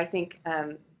 you know, I think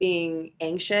being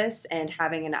anxious and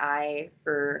having an eye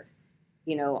for,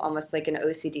 you know, almost like an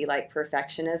OCD like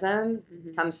perfectionism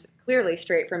Mhm. comes clearly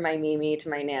straight from my Mimi to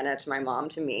my Nana to my mom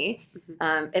to me.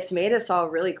 Mhm. It's made us all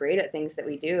really great at things that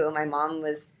we do. My mom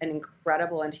was an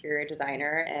incredible interior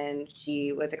designer and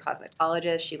she was a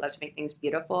cosmetologist. She loved to make things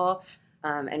beautiful.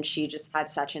 And she just had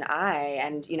such an eye.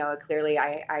 And, you know, clearly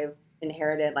I've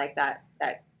inherited like that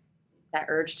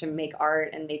urge to make art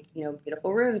and make, you know,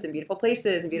 beautiful rooms and beautiful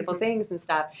places and beautiful Mhm. things and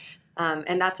stuff.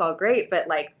 And that's all great, but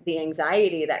like the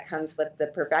anxiety that comes with the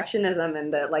perfectionism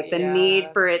and the like the Yeah. need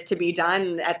for it to be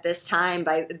done at this time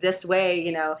by this way,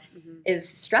 you know, Mhm. is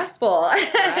stressful.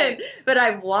 Right. But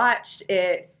I've watched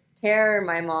it tear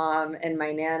my mom and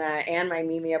my Nana and my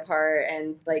Mimi apart,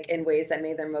 and like in ways that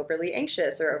made them overly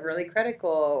anxious or overly critical,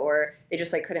 or they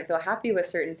just like couldn't feel happy with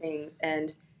certain things.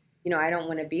 And I don't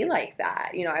want to be like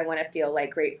that. I want to feel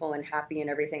like grateful and happy in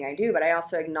everything I do. But I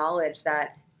also acknowledge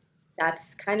that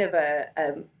that's kind of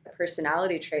a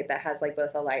personality trait that has like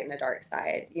both a light and a dark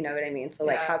side. You know what I mean? So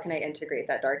like, how can I integrate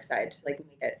that dark side to like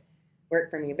make it work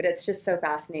for me? But it's just so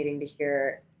fascinating to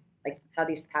hear like how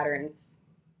these patterns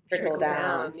trickle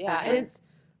down. Yeah, and it's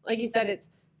like you said,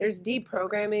 there's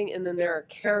deprogramming, and then there are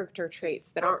character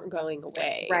traits that aren't going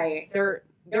away. Right.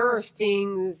 There are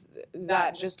things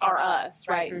that just are us,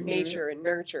 right? Mm-hmm. Nature and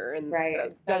nurture, and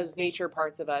so those nature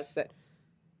parts of us that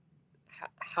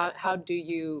how do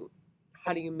you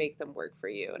make them work for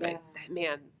you? And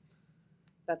man,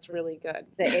 that's really good.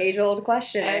 The age-old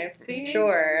question, I'm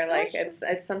sure. Like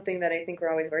it's something that I think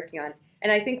we're always working on.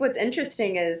 And I think what's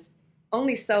interesting is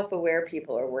only self-aware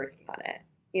people are working on it.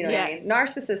 You know what I mean?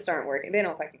 Narcissists aren't working. They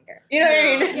don't fucking care. You know what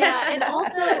I mean? Yeah, and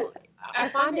also I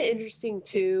find it interesting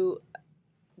too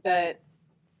that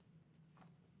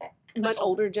much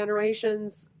older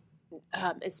generations,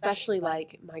 especially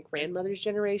like my grandmother's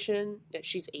generation,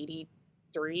 she's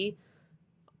 83.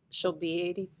 She'll be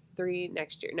 83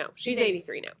 next year. No, she's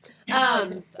 83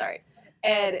 now. Sorry.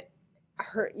 And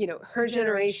her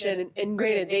generation, and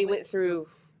granted, they went through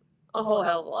a whole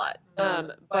hell of a lot.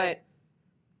 But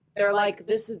they're like,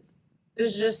 this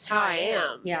is just how I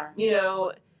am. Yeah.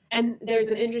 And there's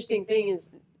an interesting thing is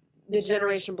the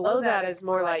generation below that is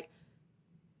more like,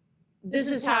 this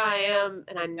is how I am,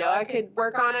 and I know I could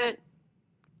work on it,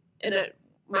 and it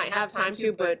might have time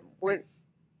to, but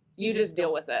you just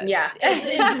deal with it. Yeah. It's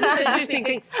an interesting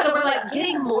thing. So we're like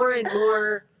getting more and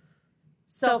more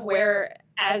self-aware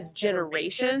as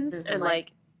generations, and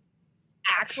like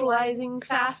actualizing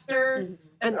faster,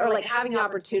 and or like having the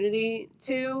opportunity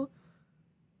to.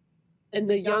 And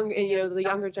the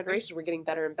younger generations were getting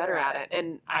better and better at it.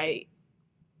 And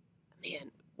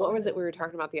what was it we were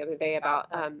talking about the other day about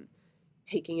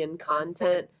taking in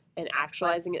content and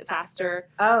actualizing it faster?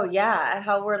 Oh yeah,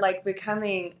 how we're like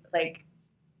becoming like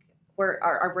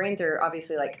our brains are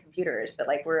obviously like computers, but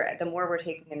like the more we're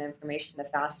taking in information, the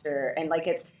faster, and like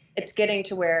it's getting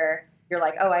to where you're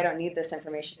like, oh, I don't need this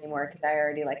information anymore because I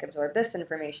already like absorbed this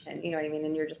information. You know what I mean?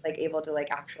 And you're just like able to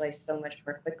like actualize so much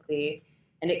more quickly.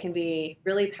 And it can be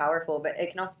really powerful, but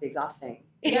it can also be exhausting.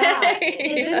 Yeah,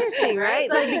 it's interesting, right?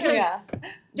 Like because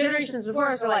generations before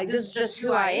us are like, this is just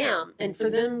who I am. And for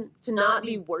them to not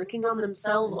be working on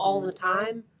themselves all the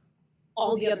time,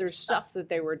 all the other stuff that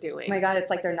they were doing. Oh my God, it's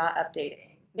like they're not updating.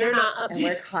 They're not updating. And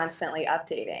we're constantly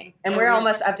updating. And we're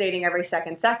almost updating every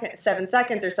 7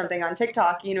 seconds or something on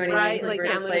TikTok. You know what I mean? Right, like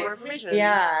downloading more information.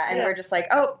 Yeah, and we're just like,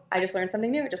 oh, I just learned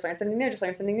something new, just learned something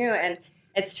new. And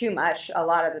it's too much a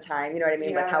lot of the time, you know what I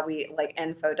mean, with how we like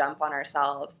info dump on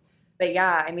ourselves. But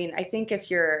yeah, I mean, I think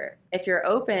if you're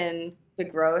open to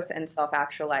growth and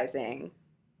self-actualizing,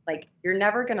 like you're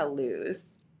never gonna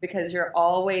lose because you're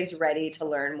always ready to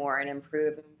learn more and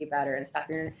improve and be better and stuff.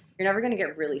 You're never gonna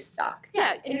get really stuck.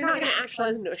 Yeah, and you're not gonna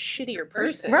actualize into a shittier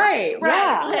person. Right.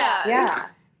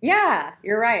 Yeah.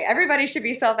 You're right. Everybody should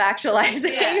be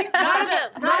self-actualizing. Yeah.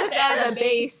 Not if as a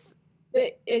base.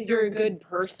 You're a good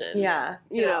person. Yeah.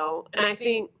 And I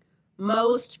think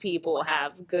most people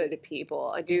have good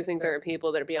people. I do think there are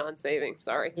people that are beyond saving.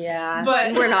 Sorry. Yeah.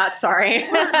 But we're not sorry.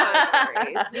 We're not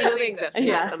sorry. We exist.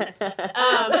 Yeah. Them.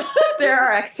 There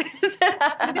are exes.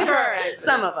 There are exes.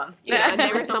 Some of them. Yeah, and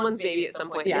they were someone's baby at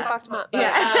some point. Yeah. They fucked them up. But,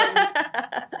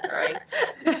 sorry.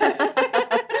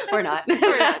 We're not.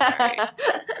 We're not sorry.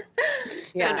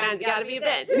 Yeah. Sometimes you gotta be a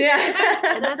bitch.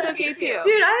 Yeah. And that's okay too.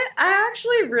 Dude, I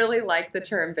actually really like the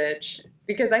term bitch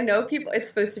because I know people, it's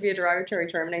supposed to be a derogatory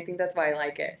term, and I think that's why I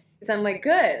like it. Because I'm like,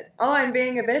 good. Oh, I'm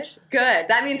being a bitch? Good.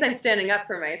 That means I'm standing up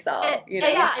for myself.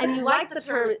 Yeah, and you like the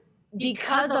term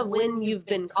because of when you've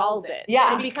been called it.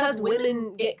 Yeah. And because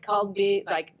women get called you're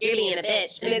being a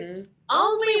bitch. And it's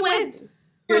only when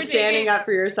you're standing up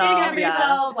for yourself. Standing up for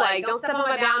yourself, like, don't step on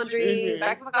my boundaries,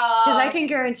 back the fuck off. Because I can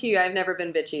guarantee you I've never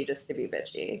been bitchy just to be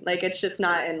bitchy. Like, it's just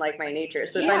not in, like, my nature.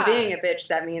 So if I'm being a bitch,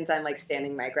 that means I'm, like,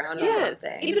 standing my ground on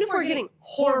something. Even if we're getting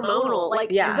hormonal, like,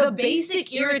 the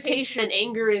basic irritation and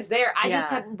anger is there. I just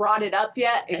haven't brought it up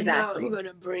yet. Exactly. And now I'm going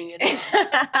to bring it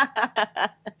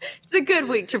up. It's a good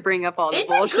week to bring up all the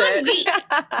bullshit. It's a good week.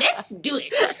 Let's do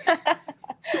it.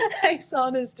 I saw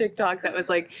this TikTok that was,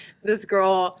 like, this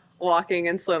girl walking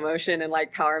in slow motion and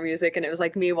like power music, and it was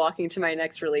like me walking to my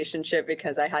next relationship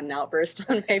because I had an outburst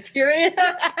on my period.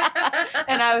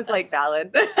 And I was like,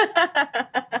 valid.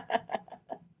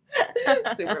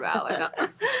 Super valid.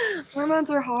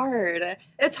 Hormones are hard.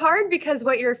 It's hard because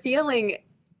what you're feeling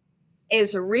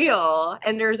is real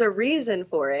and there's a reason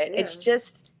for it. It's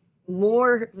just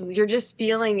more, you're just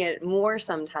feeling it more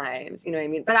sometimes, you know what I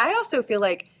mean? But I also feel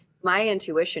like my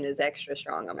intuition is extra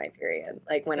strong on my period.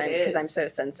 Like when because I'm so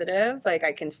sensitive, like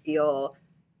I can feel,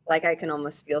 like I can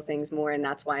almost feel things more, and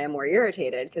that's why I'm more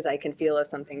irritated, because I can feel if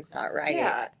something's not right.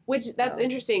 Yeah, which that's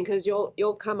interesting, because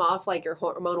you'll come off like your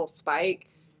hormonal spike,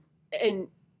 and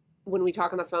when we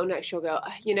talk on the phone next, you'll go,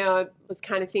 you know, I was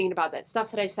kind of thinking about that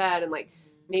stuff that I said, and like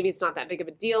maybe it's not that big of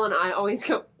a deal, and I always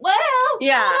go, well,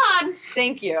 hold on,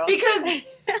 thank you, because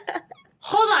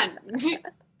hold on.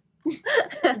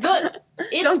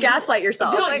 Don't gaslight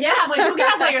yourself. Don't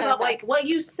gaslight yourself. Like what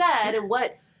you said and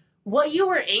what you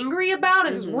were angry about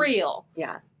is real.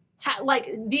 Yeah.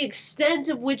 Like the extent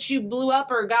of which you blew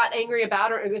up or got angry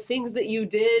about, or the things that you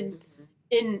did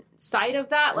in sight of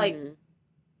that, like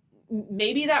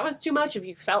maybe that was too much if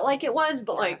you felt like it was,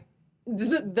 but like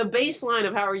the baseline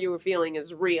of how you were feeling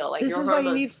is real. Like this is why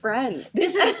you need friends.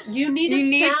 You need to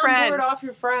soundboard off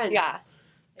your friends. Yeah.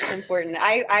 It's important.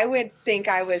 I would think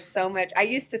I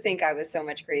used to think I was so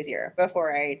much crazier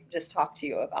before I just talked to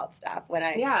you about stuff.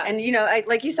 And you know,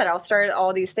 like you said, I'll start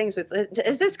all these things with,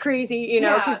 is this crazy? You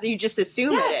know, because you just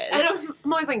assume it is. And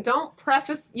I'm always like,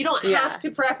 you don't have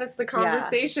to preface the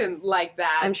conversation like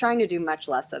that. I'm trying to do much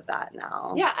less of that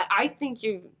now. Yeah, I think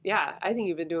you've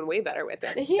been doing way better with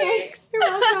it. Thanks. You're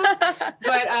welcome.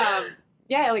 But,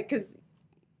 like, because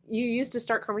you used to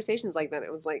start conversations like that.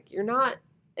 It was like, you're not.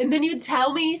 And then you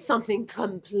tell me something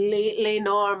completely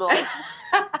normal.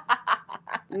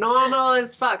 Normal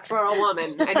as fuck for a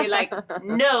woman. And you're like,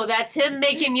 no, that's him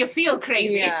making you feel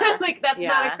crazy. Yeah. Like, that's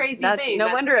not a crazy thing.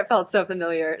 No wonder it felt so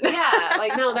familiar. Yeah.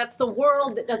 Like, no, that's the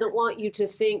world that doesn't want you to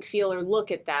think, feel, or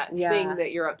look at that thing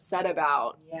that you're upset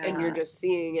about. Yeah. And you're just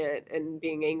seeing it and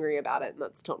being angry about it. And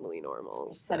that's totally normal.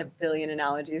 I just had a billion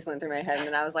analogies went through my head.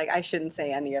 And I was like, I shouldn't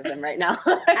say any of them right now.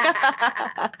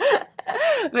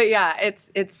 But yeah,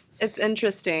 it's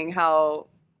interesting how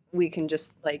we can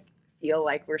just like feel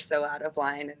like we're so out of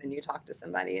line, and then you talk to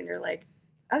somebody and you're like,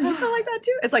 oh, you feel like that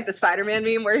too? It's like the Spider-Man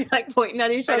meme where you're like pointing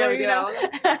at each other, you know?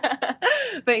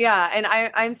 But yeah, and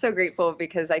I'm so grateful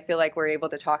because I feel like we're able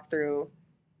to talk through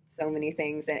so many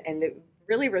things and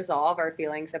really resolve our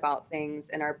feelings about things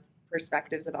and our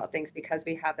perspectives about things, because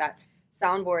we have that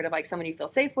soundboard of like someone you feel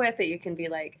safe with, that you can be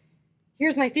like,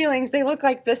 here's my feelings. They look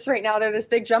like this right now. They're this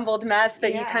big jumbled mess,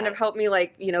 but you kind of help me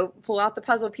like, you know, pull out the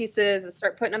puzzle pieces and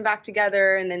start putting them back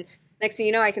together. And then next thing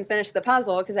you know, I can finish the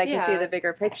puzzle because I can see the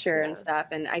bigger picture and stuff.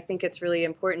 And I think it's really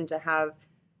important to have,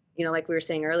 you know, like we were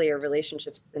saying earlier,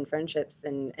 relationships and friendships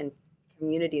and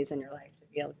communities in your life to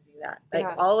be able to do that. Like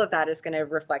all of that is going to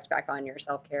reflect back on your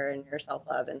self-care and your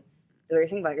self-love and the way you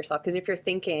think about yourself. Because if you're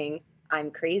thinking,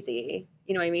 I'm crazy,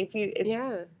 you know what I mean?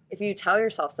 If you tell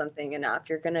yourself something enough,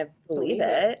 you're going to believe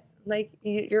it. Like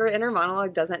your inner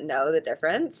monologue doesn't know the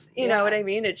difference. You know what I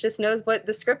mean? It just knows what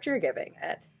the script you're giving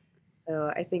it.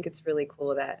 So I think it's really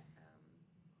cool that,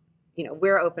 you know,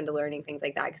 we're open to learning things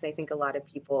like that, because I think a lot of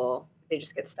people, they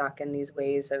just get stuck in these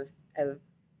ways of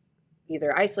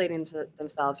either isolating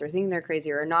themselves or thinking they're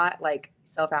crazy or not like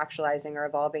self-actualizing or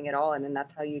evolving at all. And then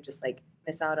that's how you just like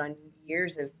miss out on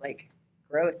years of like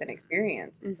growth and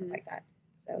experience and stuff like that.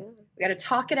 So we got to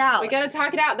talk it out.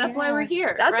 That's why we're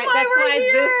here. That's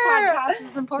why this podcast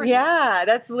is important. Yeah,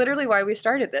 that's literally why we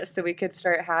started this, so we could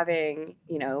start having,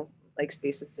 you know, like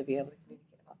spaces to be able to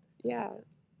communicate about this. Yeah.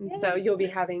 And so you'll be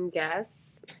having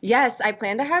guests. Yes, I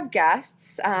plan to have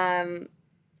guests.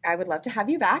 I would love to have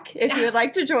you back if you would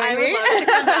like to join me. I would love to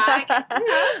come back.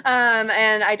 Yes.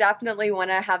 And I definitely want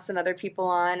to have some other people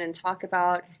on and talk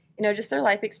about, you know, just their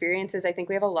life experiences. I think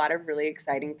we have a lot of really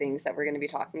exciting things that we're going to be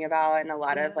talking about, and a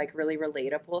lot of like really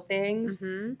relatable things.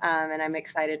 And I'm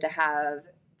excited to have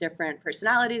different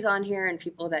personalities on here and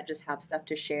people that just have stuff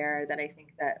to share that I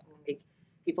think that will make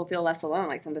people feel less alone,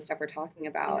 like some of the stuff we're talking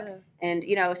about. Yeah. And,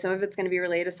 you know, some of it's going to be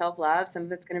related to self-love, some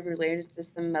of it's going to be related to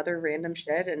some other random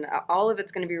shit, and all of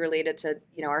it's going to be related to,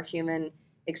 you know, our human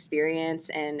experience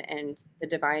and the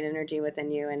divine energy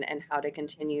within you, and how to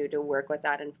continue to work with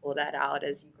that and pull that out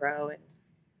as you grow and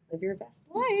live your best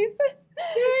life.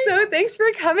 So thanks for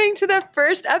coming to the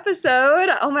first episode.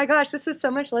 Oh my gosh, this is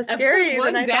so much less scary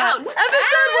than I thought. Episode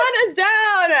 1 is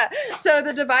down. So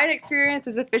the divine experience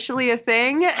is officially a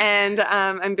thing, and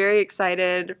I'm very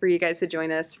excited for you guys to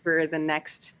join us for the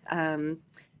next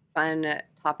fun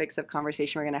topics of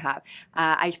conversation we're going to have.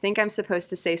 I think I'm supposed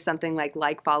to say something like,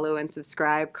 follow, and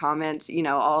subscribe, comment, you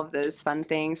know, all of those fun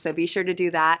things. So be sure to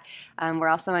do that. We're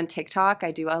also on TikTok.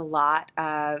 I do a lot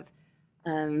of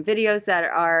videos that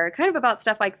are kind of about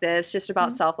stuff like this, just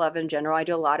about self-love in general. I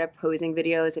do a lot of posing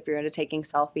videos if you're into taking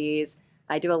selfies.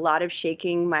 I do a lot of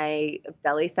shaking my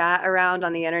belly fat around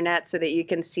on the internet so that you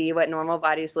can see what normal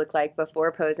bodies look like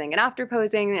before posing and after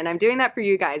posing. And I'm doing that for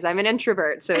you guys. I'm an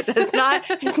introvert, so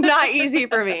it's not easy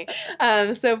for me.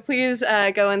 So please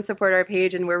go and support our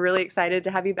page, and we're really excited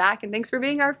to have you back. And thanks for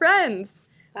being our friends.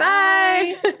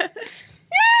 Bye.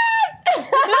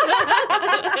 Yes!